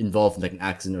you're involved in like an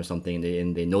accident or something,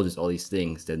 and they notice all these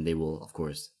things, then they will of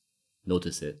course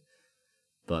notice it.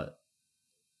 But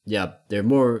yeah, they're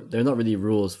not really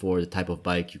rules for the type of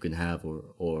bike you can have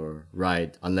or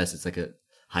ride, unless it's like a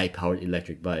high powered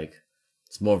electric bike.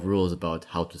 It's more of rules about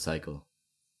how to cycle.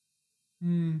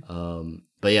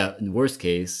 But yeah, in worst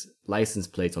case, license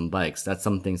plates on bikes. That's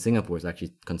something Singapore is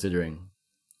actually considering.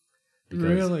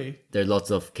 Really? There are lots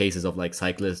of cases of like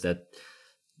cyclists that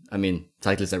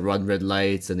run red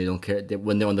lights and they don't care.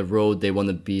 When they're on the road, they want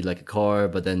to be like a car,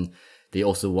 but then they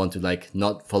also want to like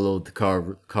not follow the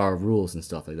car rules and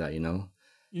stuff like that, you know?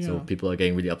 Yeah. So people are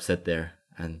getting really upset there,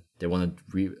 and they want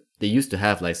to they used to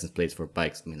have license plates for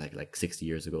bikes. I mean, like 60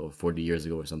 years ago or 40 years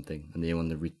ago or something, and they want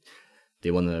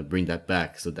to bring that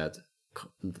back so that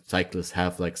cyclists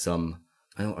have like some,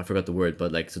 I forgot the word,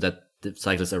 but like so that the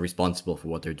cyclists are responsible for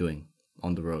what they're doing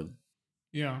on the road.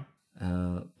 Yeah.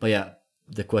 But yeah,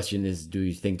 the question is, do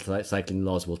you think cycling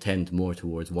laws will tend more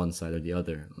towards one side or the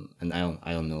other? And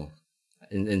I don't know.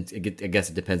 And I guess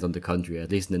it depends on the country.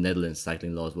 At least in the Netherlands,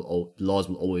 cycling laws will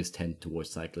always tend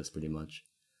towards cyclists pretty much.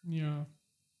 Yeah.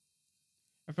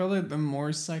 I feel like the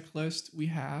more cyclists we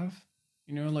have,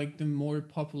 like the more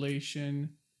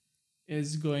population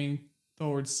is going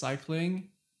towards cycling,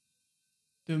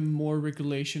 the more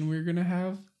regulation we're gonna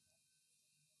have.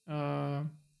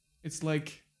 It's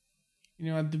like,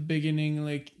 at the beginning,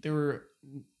 like there were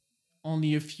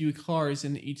only a few cars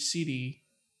in each city,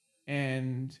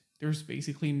 and there's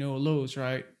basically no laws,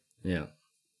 right? Yeah.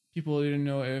 People didn't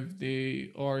know if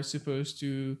they are supposed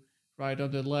to ride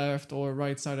on the left or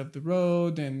right side of the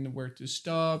road, and where to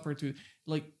stop, or to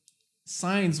like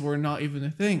signs were not even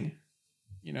a thing,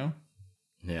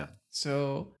 Yeah.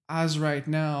 So as right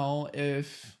now,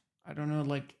 if I don't know,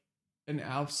 like an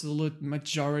absolute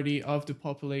majority of the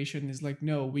population is like,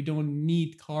 no, we don't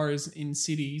need cars in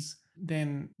cities,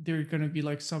 then there are gonna be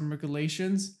like some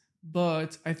regulations.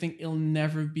 But I think it'll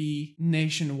never be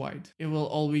nationwide. It will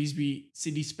always be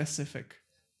city specific.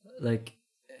 Like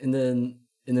in the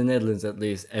Netherlands, at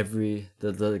least,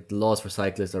 the laws for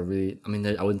cyclists are really,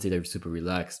 I wouldn't say they're super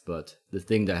relaxed, but the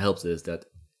thing that helps is that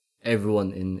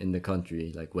everyone in the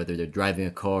country, like whether they're driving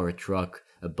a car, a truck,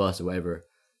 a bus, or whatever,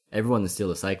 everyone is still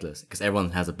a cyclist because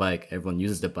everyone has a bike. Everyone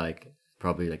uses the bike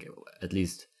probably like at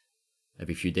least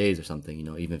every few days or something,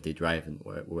 even if they drive and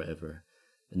wherever.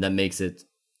 And that makes it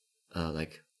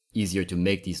like easier to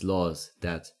make these laws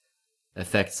that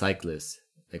affect cyclists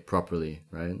like properly,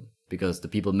 right? Because the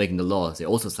people making the laws, they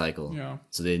also cycle. Yeah.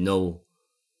 So they know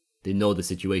the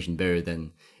situation better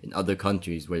than in other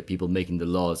countries where people making the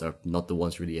laws are not the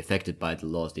ones really affected by the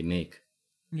laws they make.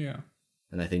 Yeah.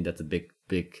 And I think that's a big,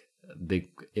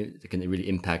 it can really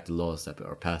impact the laws that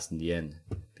are passed in the end.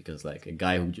 Because like a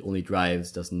guy who only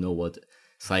drives doesn't know what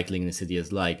cycling in the city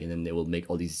is like, and then they will make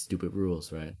all these stupid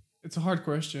rules, right? It's a hard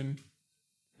question.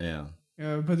 Yeah.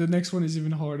 Yeah, but the next one is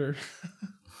even harder.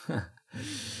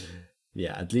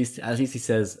 Yeah, at least he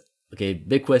says, okay,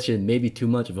 big question, maybe too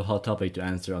much of a hot topic to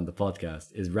answer on the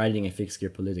podcast. Is riding a fixed gear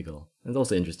political? That's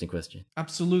also an interesting question.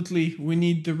 Absolutely. We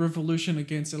need the revolution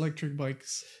against electric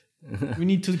bikes. We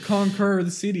need to conquer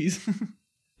the cities.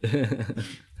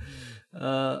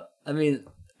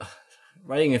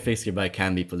 Riding a fixed gear bike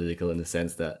can be political in the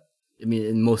sense that,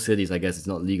 in most cities, I guess it's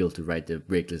not legal to ride the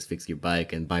brakeless fixed gear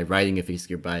bike. And by riding a fixed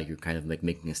gear bike, you're kind of like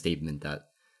making a statement that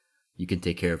you can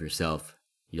take care of yourself.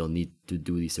 You don't need to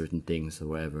do these certain things or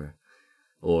whatever.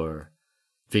 Or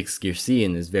fixed gear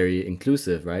scene is very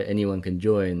inclusive, right? Anyone can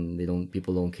join.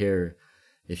 People don't care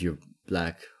if you're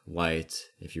black, white,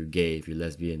 if you're gay, if you're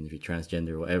lesbian, if you're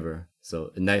transgender, whatever.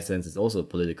 So in that sense, it's also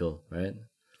political, right?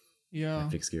 Yeah.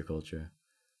 Fixed gear culture.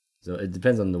 So it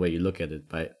depends on the way you look at it.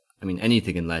 But I mean,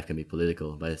 anything in life can be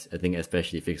political, but I think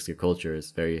especially fixed gear culture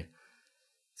is very.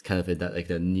 It's kind of that like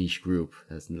the niche group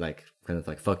that's like kind of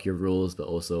like fuck your rules, but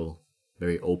also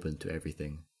very open to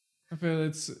everything. I feel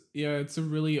it's a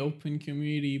really open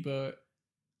community, but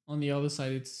on the other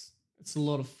side, it's a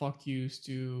lot of fuck yous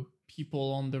to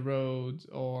people on the road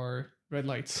or red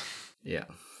lights. Yeah.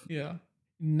 Yeah.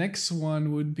 Next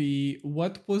one would be,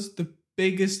 what was the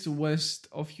biggest waste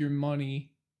of your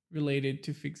money related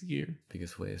to fixed gear?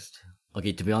 Biggest waste.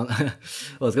 Okay, to be honest,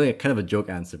 well, it's going to be kind of a joke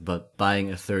answer, but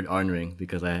buying a third Arn ring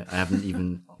because I haven't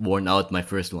even worn out my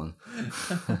first one.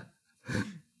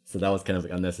 So that was kind of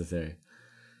like unnecessary.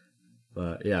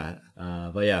 But yeah,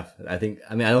 I think,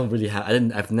 I mean,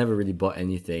 I've never really bought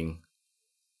anything.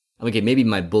 Okay, maybe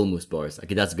my Bull Moose bars.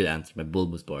 Okay, that's a good answer. My Bull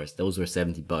Moose bars. Those were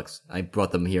 $70. I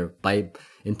brought them here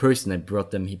in person. I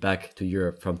brought them back to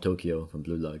Europe from Tokyo, from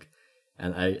Blue Lug.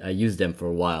 And I used them for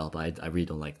a while, but I really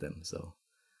don't like them. So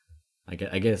I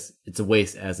guess it's a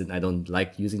waste, as in I don't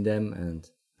like using them and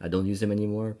I don't use them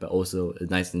anymore, but also a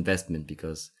nice investment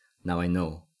because now I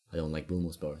know I don't like Bull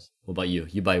Moose bars. What about you?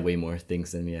 You buy way more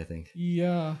things than me, I think.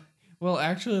 Yeah. Well,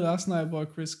 actually, last night I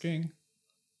bought Chris King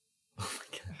Oh my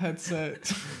god.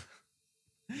 headset.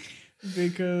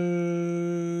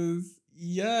 Because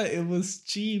yeah, it was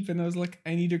cheap and I was like,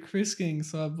 I need a Chris King,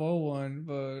 so I bought one.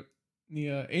 But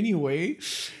yeah, anyway,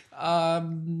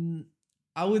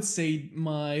 I would say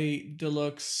my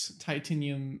deluxe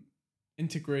titanium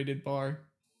integrated bar.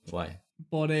 Why?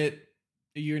 Bought it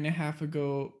a year and a half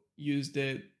ago, used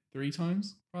it 3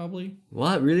 times probably.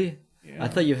 What? Really? Yeah. I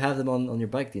thought you have them on your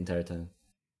bike the entire time.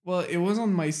 Well, it was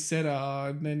on my Seta,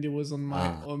 and then it was on my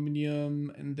Ah.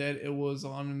 Omnium, and then it was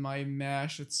on my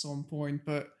Mesh at some point.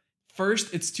 But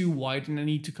first, it's too wide, and I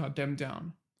need to cut them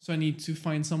down. So I need to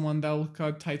find someone that will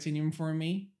cut titanium for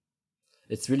me.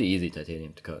 It's really easy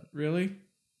titanium to cut. Really?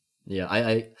 Yeah,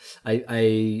 I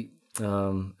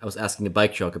was asking a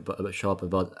bike shop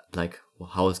about like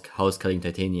how is cutting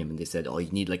titanium, and they said, oh,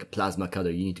 you need like a plasma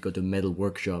cutter. You need to go to a metal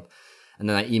workshop. And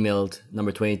then I emailed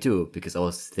number 22 because I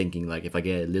was thinking like if I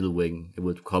get a little wing, it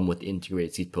would come with the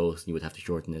integrated seat post and you would have to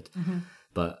shorten it. Mm-hmm.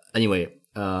 But anyway,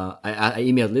 I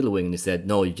emailed Little Wing and they said,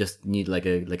 no, you just need like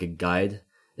a guide.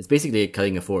 It's basically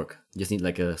cutting a fork. You just need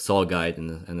like a saw guide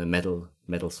and a metal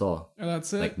saw. Oh,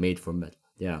 that's it? Like made for metal.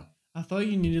 Yeah. I thought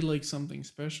you needed like something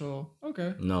special.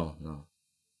 Okay. No.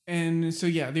 And so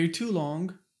yeah, they're too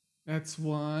long. That's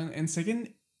one. And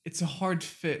second, it's a hard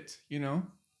fit, you know?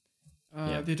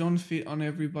 Yeah. They don't fit on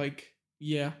every bike.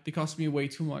 Yeah, they cost me way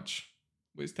too much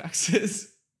with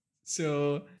taxes.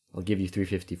 So I'll give you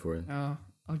 $350 for it. I'll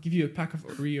give you a pack of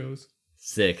Oreos.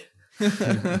 Sick.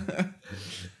 But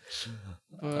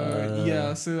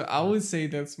yeah, so I would say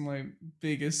that's my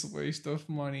biggest waste of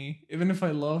money. Even if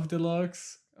I love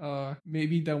Deluxe,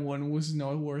 maybe that one was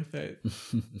not worth it.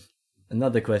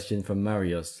 Another question from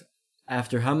Marius.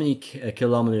 After how many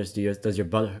kilometers does your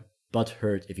butt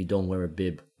hurt if you don't wear a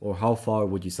bib? Or how far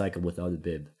would you cycle without a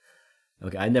bib?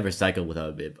 Okay, I never cycle without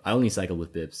a bib. I only cycle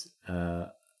with bibs.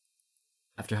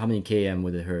 After how many km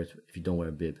would it hurt if you don't wear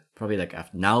a bib? Probably like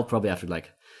after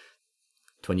like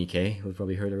 20k would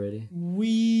probably hurt already.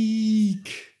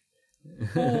 Weak.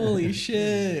 Holy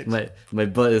shit. My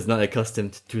butt is not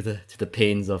accustomed to the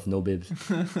pains of no bibs.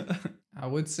 I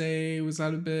would say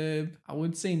without a bib, I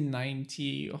would say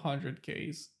 90, 100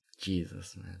 Ks.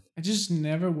 Jesus, man. I just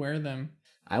never wear them.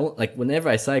 Whenever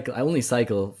I cycle, I only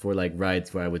cycle for like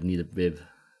rides where I would need a bib.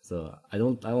 So I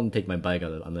don't take my bike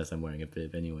out unless I'm wearing a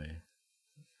bib anyway.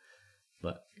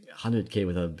 But 100k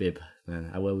without a bib,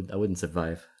 man, I wouldn't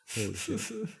survive. Holy shit.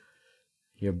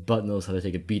 Your butt knows how to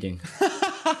take a beating.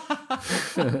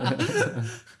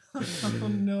 Oh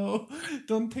no,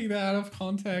 don't take that out of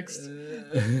context.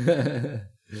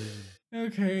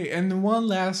 Okay, and one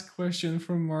last question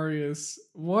from Marius.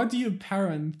 What do your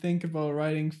parents think about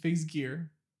riding fixed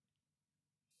gear?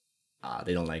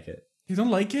 They don't like it. You don't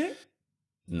like it?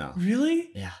 No. Really?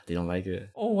 Yeah, they don't like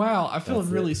it. Oh wow, I feel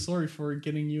That's really it. sorry for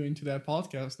getting you into that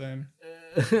podcast then.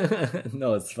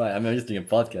 No, it's fine. I mean, I'm just doing a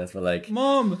podcast, but like,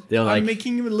 Mom, They don't I'm like-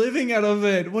 making a living out of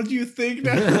it. What do you think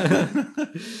now?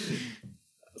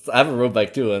 so I have a road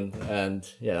bike too, and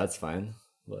yeah, that's fine.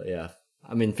 But yeah,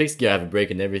 I mean, fixed gear, I have a brake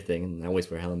and everything, and I always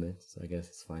wear a helmet, so I guess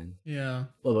it's fine. Yeah.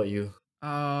 What about you?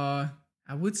 I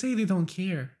would say they don't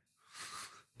care.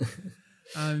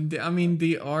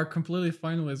 They are completely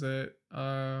fine with it.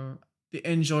 They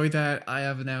enjoy that I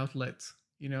have an outlet.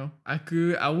 You know,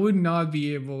 I would not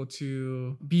be able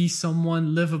to be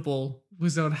someone livable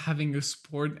without having a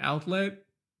sport outlet.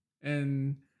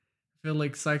 And I feel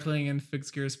like cycling and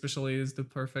fixed gear especially is the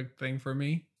perfect thing for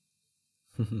me.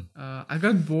 I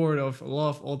got bored of a lot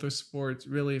of other sports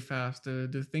really fast.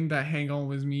 The thing that hang on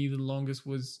with me the longest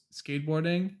was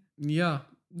skateboarding. Yeah,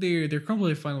 they're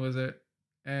completely fine with it.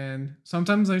 And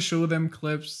sometimes I show them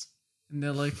clips and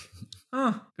they're like,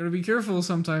 "Huh, gotta be careful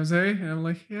sometimes, hey?" And I'm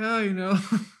like, "Yeah,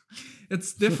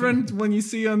 it's different when you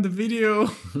see on the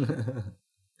video."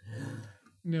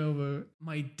 No, but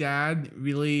my dad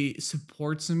really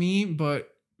supports me, but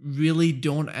really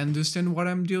don't understand what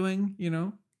I'm doing.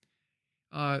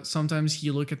 Sometimes he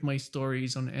look at my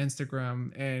stories on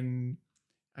Instagram and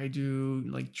I do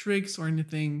like tricks or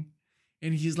anything,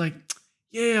 and he's like,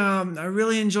 "Yeah, I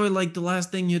really enjoyed like the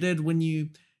last thing you did when you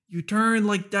turn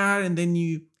like that, and then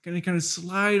you kind of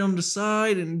slide on the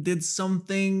side and did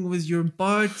something with your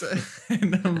butt."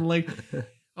 And I'm like,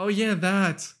 "Oh yeah,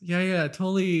 that, yeah,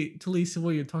 totally see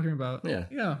what you're talking about." Yeah.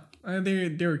 Yeah,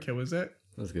 they're okay with it.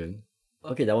 That's good.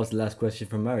 Okay, that was the last question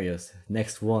from Marius.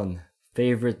 Next one.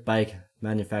 Favorite bike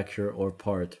manufacturer or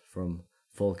part from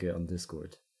Folke on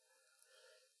Discord?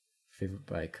 Favorite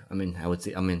bike? I would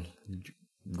say,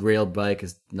 Grail Bike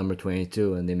is number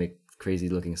 22 and they make crazy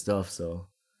looking stuff, so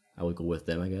I would go with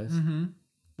them, I guess. Mm-hmm.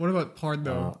 What about part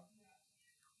though?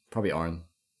 Probably Arn.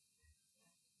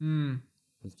 Hmm.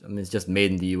 It's just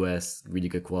made in the US, really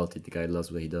good quality. The guy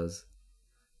loves what he does.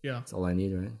 Yeah. That's all I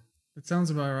need, right? That sounds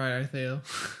about right, I feel.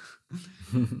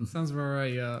 Sounds about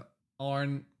right, yeah.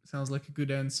 Arn sounds like a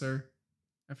good answer.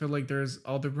 I feel like there's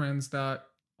other brands that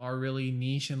are really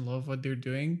niche and love what they're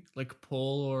doing, like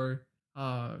Pole or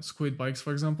Squid Bikes,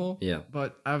 for example. Yeah.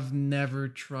 But I've never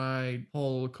tried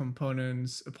Pole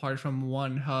components apart from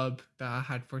one hub that I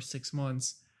had for 6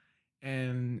 months.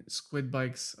 And Squid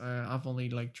Bikes, I've only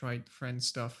like tried friend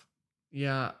stuff.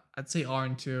 Yeah, I'd say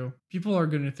Arn too. People are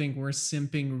gonna think we're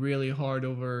simping really hard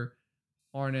over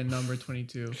Arn and number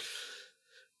 22.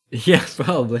 Yeah,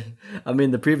 probably.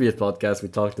 The previous podcast we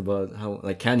talked about how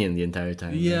like Canyon the entire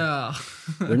time. Yeah.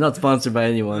 We're not sponsored by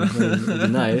anyone. It'd be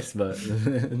nice, but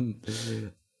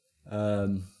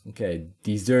okay.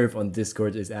 Deserve on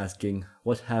Discord is asking,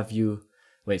 what have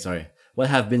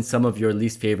been some of your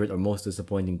least favorite or most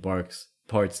disappointing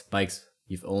bikes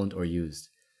you've owned or used?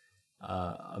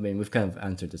 We've kind of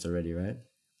answered this already, right?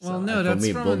 Well, no, that's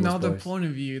from another point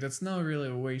of view. That's not really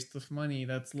a waste of money.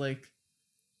 That's like...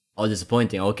 Oh,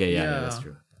 disappointing. Okay, yeah, that's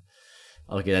true.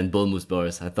 Okay, then Bull Moose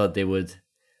blowers. I thought they would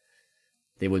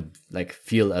like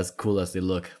feel as cool as they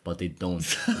look, but they don't.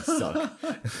 They suck.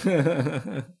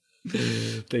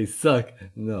 They suck.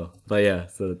 No, but yeah.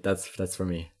 So that's for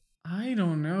me. I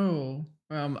don't know.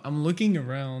 I'm looking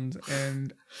around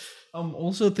and I'm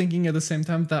also thinking at the same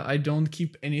time that I don't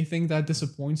keep anything that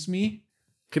disappoints me.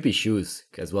 Could be shoes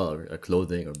as well, or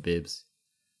clothing, or bibs.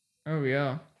 Oh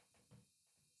yeah.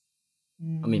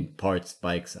 Parts,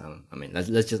 bikes.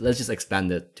 Let's just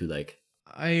expand it to like.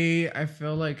 I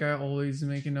feel like I always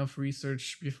make enough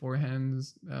research beforehand.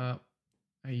 I'm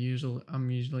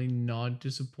usually not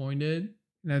disappointed,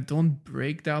 and I don't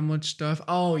break that much stuff.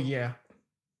 Oh yeah,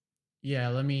 yeah.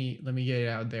 Let me get it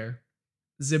out there.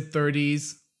 Zip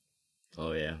 30s.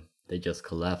 Oh yeah, they just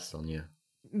collapsed on you.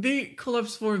 They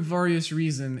collapse for various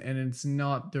reasons, and it's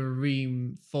not the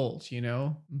rim fault,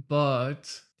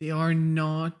 but they are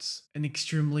not an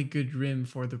extremely good rim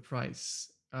for the price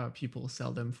people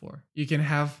sell them for. You can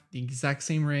have the exact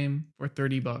same rim for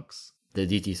 $30. The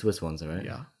DT Swiss ones, right?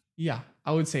 Yeah,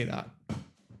 I would say that.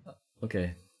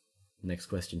 Okay, next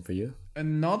question for you.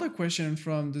 Another question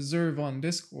from Deserve on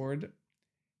Discord.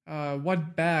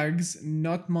 What bags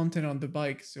not mounted on the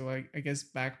bike, so I guess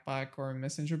backpack or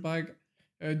messenger bag,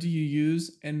 do you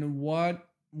use, and what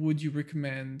would you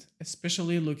recommend,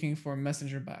 especially looking for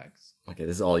messenger bags? Okay,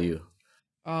 this is all you.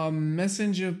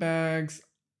 Messenger bags,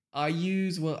 I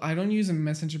don't use a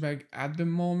messenger bag at the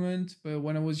moment, but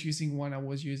when I was using one, I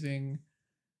was using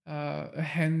a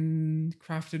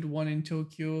handcrafted one in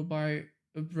Tokyo by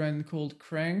a brand called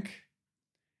Crank.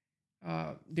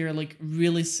 They're like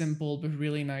really simple but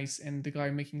really nice, and the guy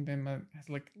making them has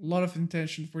like a lot of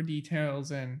attention for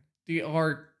details, and they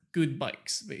are good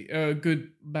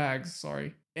good bags,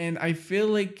 sorry. And I feel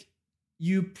like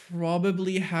you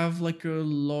probably have like a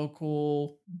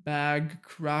local bag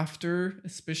crafter,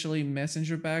 especially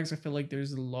messenger bags. I feel like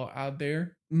there's a lot out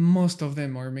there. Most of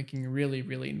them are making really,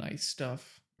 really nice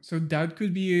stuff. So that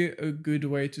could be a good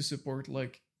way to support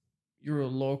like your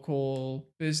local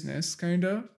business, kind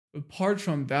of. Apart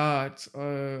from that,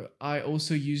 I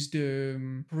also used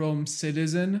the Chrome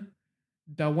Citizen.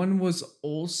 That one was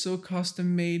also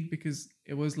custom made because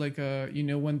it was like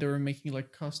when they were making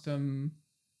like custom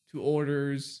to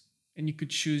orders and you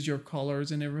could choose your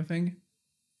colors and everything.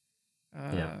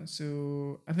 Yeah.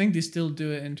 So I think they still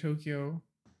do it in Tokyo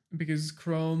because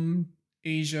Chrome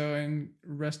Asia and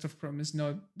rest of Chrome is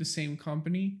not the same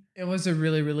company. It was a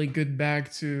really, really good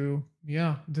bag to,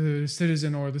 yeah, the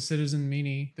Citizen or the Citizen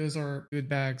Mini. Those are good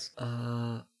bags.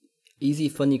 Easy,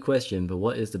 funny question, but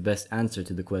what is the best answer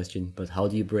to the question, but how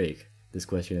do you break? This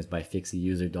question is by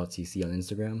fixieuser.cc on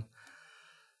Instagram.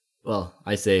 Well,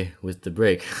 I say with the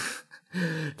break.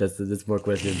 that's more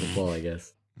questions to Paul, I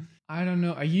guess. I don't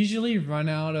know. I usually run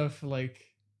out of like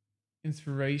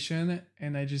inspiration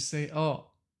and I just say, oh,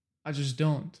 I just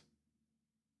don't.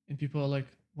 And people are like,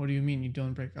 what do you mean you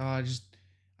don't break? Oh, I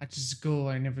just go,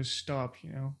 I never stop,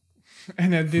 you know?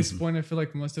 And at this point, I feel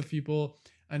like most of people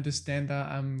understand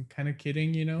that I'm kind of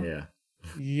kidding, you know? Yeah.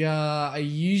 Yeah, I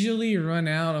usually run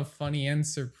out of funny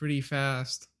answer pretty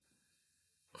fast.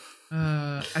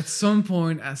 At some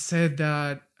point, I said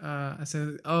that, I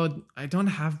said, oh, I don't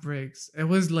have brakes. It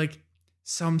was like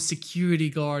some security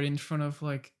guard in front of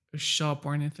like a shop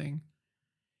or anything.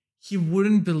 He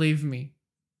wouldn't believe me.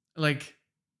 Like,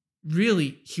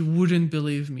 really, he wouldn't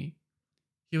believe me.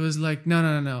 He was like, no,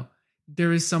 no, no, no.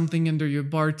 There is something under your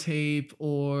bar tape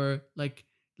or like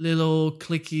little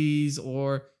clickies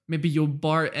or maybe your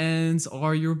bar ends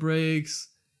are your brakes.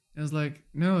 And I was like,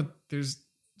 no, there's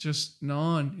just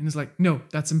none. And he's like, no,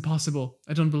 that's impossible.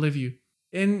 I don't believe you.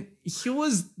 And he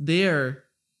was there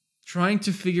trying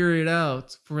to figure it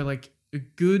out for like a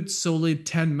good solid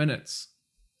 10 minutes.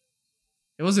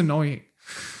 It was annoying.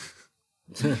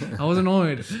 I was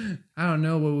annoyed. I don't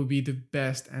know what would be the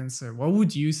best answer. What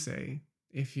would you say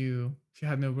if you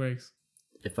had no brakes?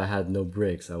 If I had no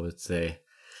brakes, I would say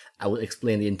I would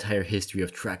explain the entire history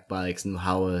of track bikes and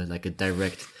how like a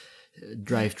direct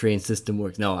drivetrain system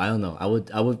works. No, I don't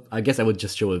know. I guess I would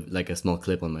just show like a small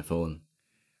clip on my phone.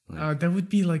 That would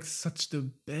be like such the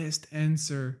best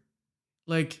answer.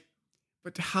 Like,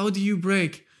 but how do you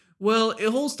brake? Well, it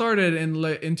all started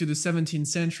into the 17th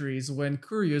centuries when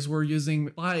couriers were using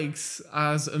bikes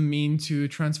as a mean to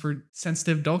transfer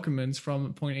sensitive documents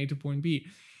from point A to point B.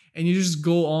 And you just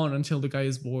go on until the guy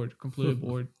is bored, completely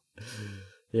bored.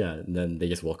 Yeah, and then they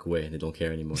just walk away and they don't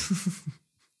care anymore.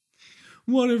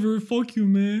 Whatever, fuck you,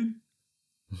 man.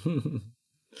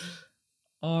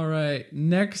 All right,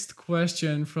 next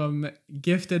question from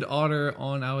Gifted Otter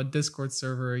on our Discord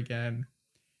server again.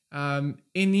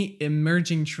 Any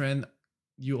emerging trend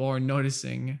you are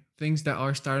noticing? Things that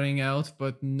are starting out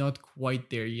but not quite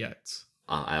there yet.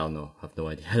 I don't know. I have no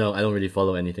idea. I don't really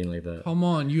follow anything like that. Come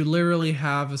on, you literally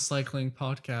have a cycling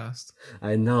podcast.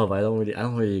 I know, but I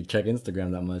don't really check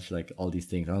Instagram that much. Like all these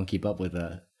things, I don't keep up with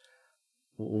that.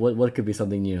 What could be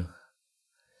something new?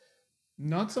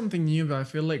 Not something new, but I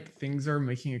feel like things are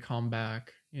making a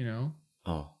comeback. You know.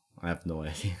 Oh, I have no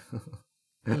idea.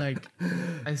 Like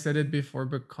I said it before,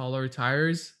 but color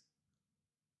tires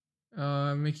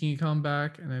making a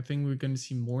comeback, and I think we're gonna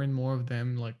see more and more of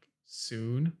them like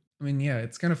soon. I mean, yeah,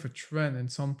 it's kind of a trend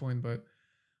at some point, but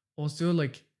also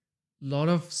like a lot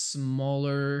of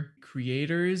smaller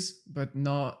creators, but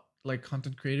not like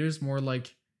content creators, more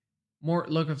like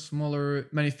of smaller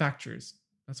manufacturers.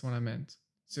 That's what I meant.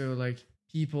 So like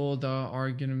people that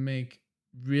are gonna make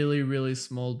really, really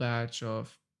small batch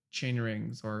of chain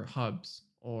rings or hubs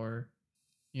or,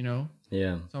 you know,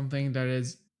 Yeah. something that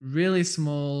is really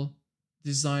small,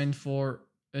 designed for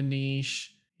a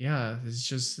niche. Yeah, it's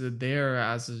just there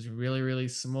as a really, really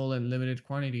small and limited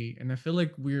quantity. And I feel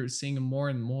like we're seeing more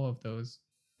and more of those.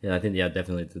 Yeah, I think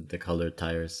definitely the colored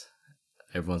tires.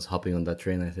 Everyone's hopping on that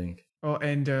train, I think. Oh,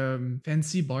 and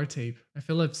fancy bar tape. I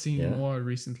feel I've seen more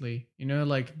recently. You know,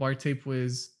 like bar tape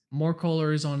with more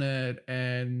colors on it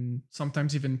and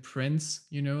sometimes even prints,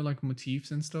 you know, like motifs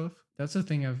and stuff. That's a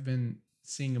thing I've been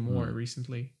seeing more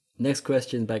recently. Next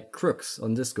question by Crooks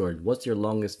on Discord. What's your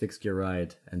longest fixed gear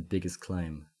ride and biggest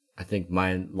climb? I think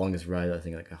my longest ride, I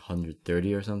think like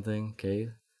 130 or something, K.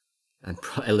 And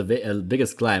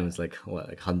biggest climb is like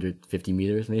 150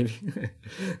 meters maybe.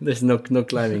 There's no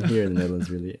climbing here in the Netherlands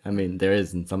really. I mean there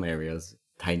is in some areas,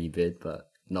 tiny bit, but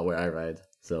not where I ride.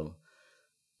 So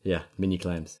yeah, mini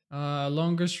climbs.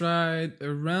 Longest ride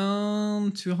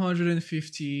around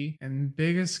 250, and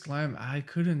biggest climb I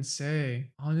couldn't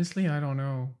say. Honestly, I don't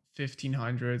know,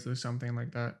 1500s or something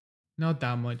like that. Not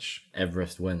that much.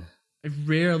 Everest when? I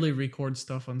rarely record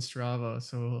stuff on Strava,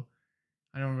 so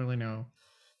I don't really know.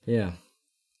 Yeah.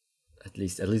 At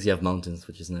least you have mountains,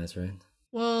 which is nice, right?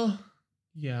 Well,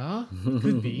 yeah,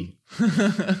 could be.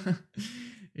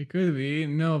 It could be.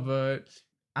 No, but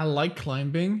I like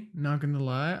climbing, not gonna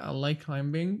lie. I like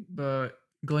climbing, but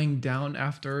going down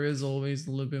after is always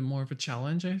a little bit more of a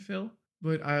challenge, I feel.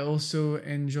 but I also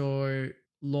enjoy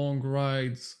long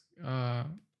rides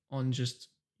on just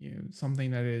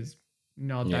something that is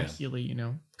not that Yeah. hilly.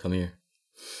 Come here.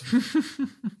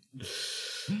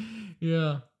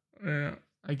 Yeah, yeah.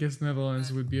 I guess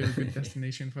Netherlands would be a good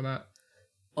destination for that.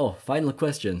 Oh, final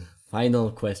question.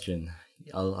 Final question.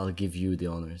 I'll give you the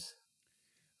honors.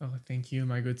 Oh, thank you,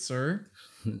 my good sir.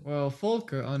 Well,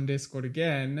 Volker on Discord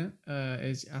again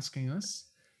is asking us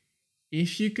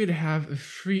if you could have a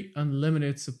free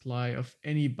unlimited supply of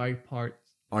any bike part,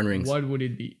 Arn rings. what would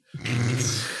it be?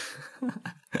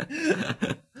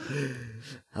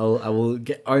 I will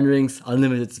get Arn rings,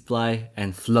 unlimited supply,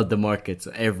 and flood the market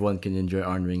so everyone can enjoy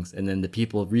Arn rings, and then the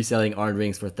people reselling Arn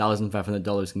rings for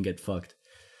 $1,500 can get fucked.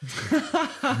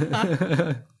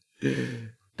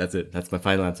 That's it. That's my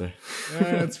final answer.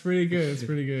 That's pretty good. It's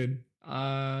pretty good.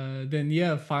 Then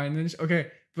yeah, finance. Okay,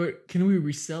 but can we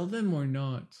resell them or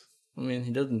not? I mean,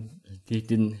 he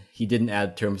didn't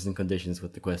add terms and conditions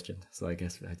with the question, so I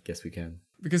guess we can.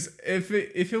 Because if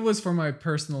it was for my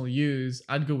personal use,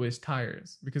 I'd go with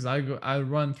tires because I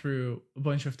run through a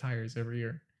bunch of tires every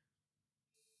year,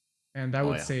 and that Oh,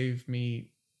 would yeah. save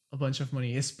me a bunch of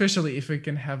money, especially if we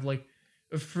can have like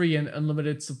a free and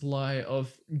unlimited supply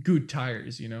of good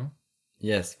tires.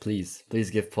 Yes, please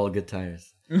give Paul good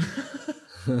tires.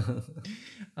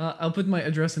 I'll put my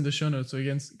address in the show notes so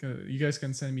you guys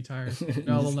can send me tires. You're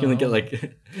No, just no, gonna no. get like,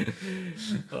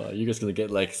 you're just gonna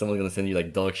get like someone's gonna send you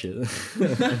like dog shit.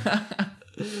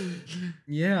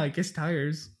 Yeah, I guess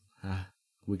tires.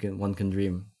 One can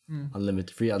dream.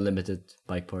 Free unlimited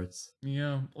bike parts.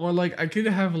 Yeah, or like I could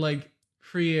have like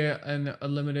free and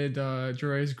unlimited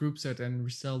Dura-Ace group set and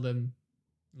resell them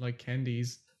like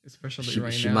candies, especially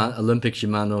right now. Olympic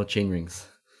Shimano chain rings.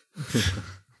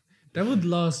 That would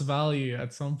lose value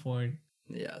at some point.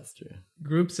 Yeah, that's true.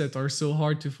 Group sets are so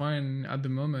hard to find at the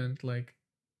moment. Like,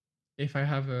 if I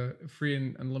have a free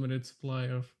and unlimited supply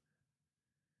of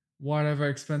whatever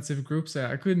expensive group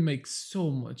set, I could make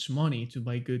so much money to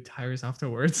buy good tires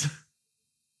afterwards.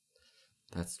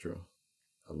 That's true.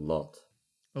 A lot.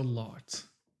 A lot.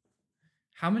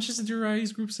 How much is a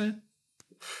Dura-Ace group set?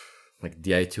 Like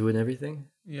Di2 and everything?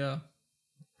 Yeah.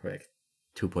 For like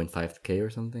 2.5K or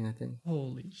something, I think.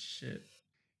 Holy shit.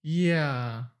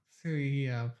 Yeah. So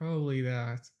yeah, probably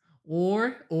that.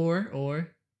 Or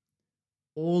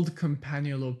old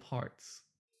Campagnolo parts.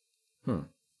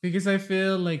 Because I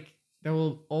feel like there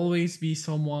will always be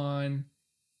someone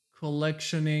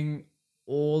collectioning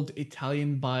old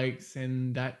Italian bikes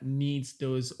and that needs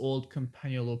those old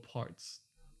Campagnolo parts.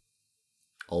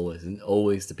 Always. And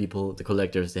always the people, the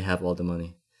collectors, they have all the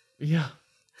money. Yeah.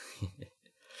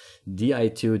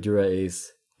 Di2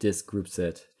 Dura-Ace disc group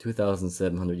set,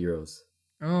 2,700 euros.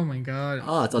 Oh my god.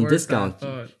 Ah, it's on discount.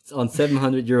 It's on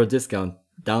 €700 discount,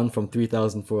 down from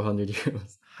 3,400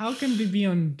 euros. How can they be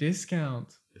on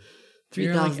discount?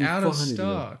 They're like out of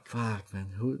stock. Fuck,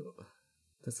 man.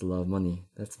 That's a lot of money.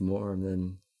 That's more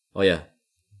than. Oh yeah,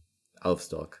 out of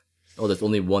stock. Oh, there's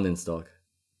only one in stock.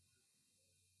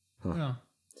 Huh. Yeah.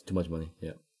 It's too much money.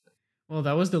 Yeah. Well,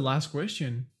 that was the last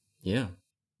question. Yeah.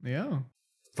 Yeah.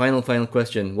 Final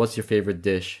question. What's your favorite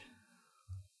dish?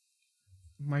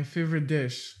 My favorite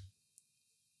dish.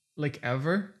 Like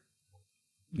ever?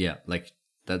 Yeah, like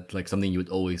that. Like something you would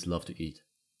always love to eat.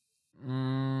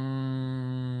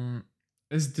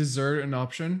 Is dessert an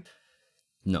option?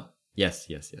 No. Yes.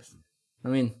 I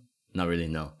mean, not really.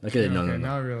 No. Okay. No.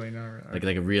 Not really.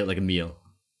 Like a meal.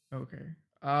 Okay.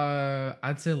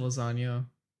 I'd say lasagna.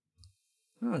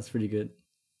 Oh, that's pretty good.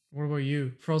 What about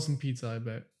you? Frozen pizza, I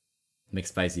bet.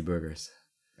 McSpicy burgers.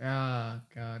 Ah,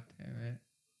 god damn it.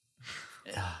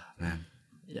 Yeah, man.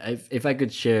 Yeah, if I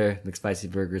could share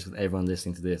McSpicy burgers with everyone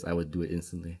listening to this, I would do it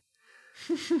instantly.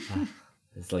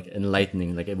 It's like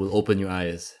enlightening. Like it will open your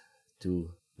eyes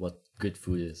to what good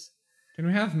food is. Can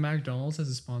we have McDonald's as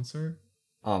a sponsor?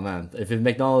 Oh man, if it's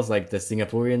McDonald's like the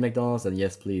Singaporean McDonald's, then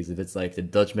yes, please. If it's like the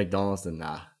Dutch McDonald's, then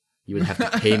nah. You would have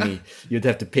to pay me. You'd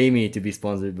have to pay me to be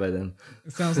sponsored by them.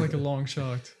 It sounds like a long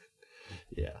shot.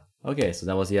 Yeah. Okay, so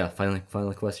that was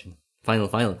final question. Final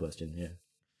question. Yeah.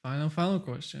 Final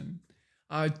question.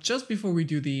 Just before we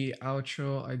do the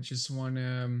outro, I just want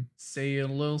to say a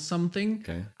little something.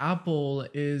 Okay. Apple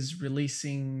is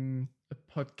releasing a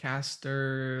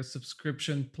podcaster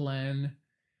subscription plan,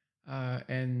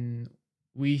 and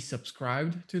we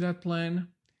subscribed to that plan.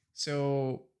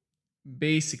 So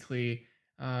basically,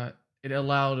 it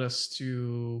allowed us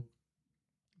to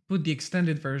put the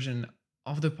extended version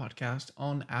of the podcast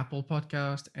on Apple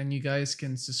Podcast, and you guys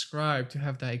can subscribe to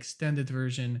have that extended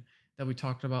version that we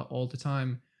talked about all the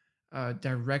time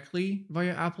directly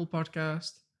via Apple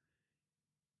Podcast.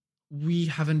 we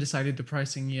haven't decided the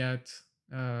pricing yet.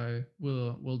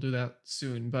 We'll do that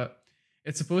soon, but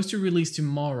it's supposed to release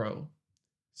tomorrow.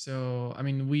 So I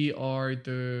mean, we are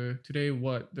the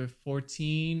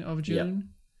 14th of June,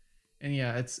 and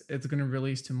yeah, it's gonna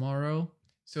release tomorrow.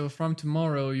 So from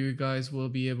tomorrow, you guys will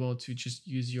be able to just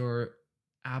use your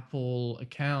Apple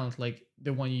account, like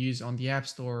the one you use on the App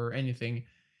Store or anything,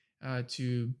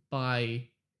 to buy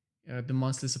the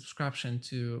monthly subscription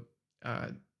to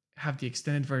have the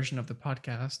extended version of the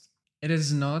podcast. It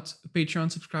is not a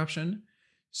Patreon subscription,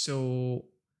 so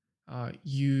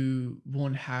you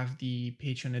won't have the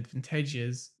Patreon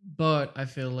advantages, but I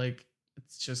feel like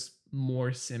it's just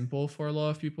more simple for a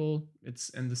lot of people. It's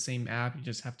in the same app. You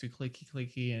just have to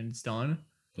clicky and it's done.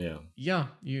 Yeah,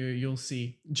 you'll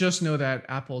see. Just know that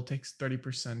Apple takes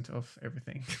 30% of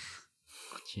everything.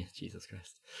 Jesus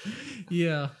Christ.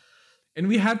 Yeah. And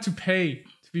we had to pay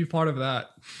to be part of that.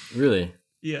 Really?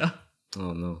 Yeah.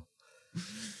 Oh no.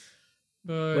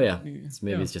 But well, yeah, it's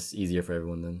just easier for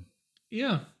everyone then.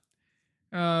 Yeah.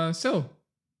 So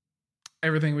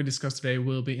everything we discussed today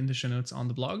will be in the show notes on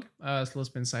the blog,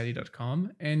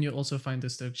 slowspinsiety.com, and you'll also find the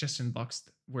suggestion box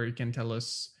where you can tell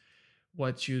us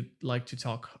what you'd like to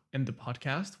talk in the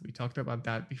podcast. We talked about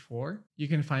that before. You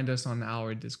can find us on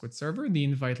our Discord server. The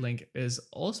invite link is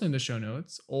also in the show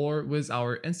notes, or with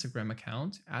our Instagram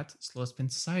account at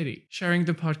Slowspin Society. Sharing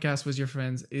the podcast with your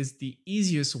friends is the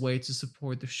easiest way to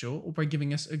support the show, or by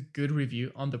giving us a good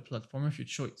review on the platform of your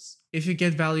choice. If you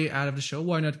get value out of the show,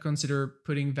 why not consider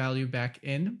putting value back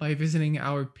in by visiting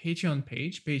our Patreon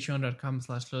page,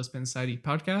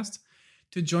 patreon.com/SlowSpinSocietyPodcast.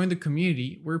 To join the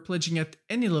community, we're pledging at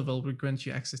any level will grant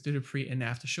you access to the pre and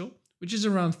after show, which is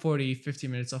around 40-50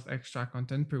 minutes of extra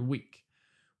content per week.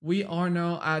 We are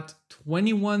now at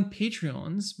 21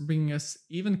 Patreons, bringing us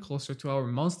even closer to our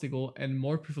monthly goal and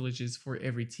more privileges for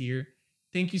every tier.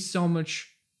 Thank you so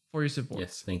much for your support.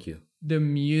 Yes, thank you. The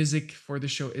music for the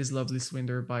show is Lovely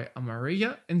Swindler by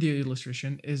Amaria, and the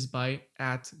illustration is by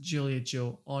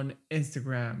 @JuliaJoe on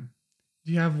Instagram.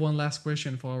 Do you have one last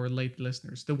question for our late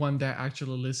listeners? The one that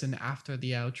actually listen after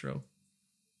the outro.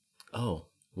 Oh,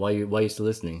 why you still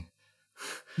listening?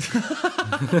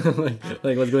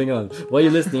 like what's going on? Why are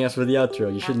you listening after the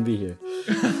outro? You shouldn't be here.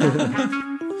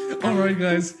 Alright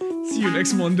guys, see you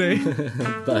next Monday.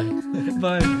 Bye.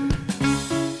 Bye.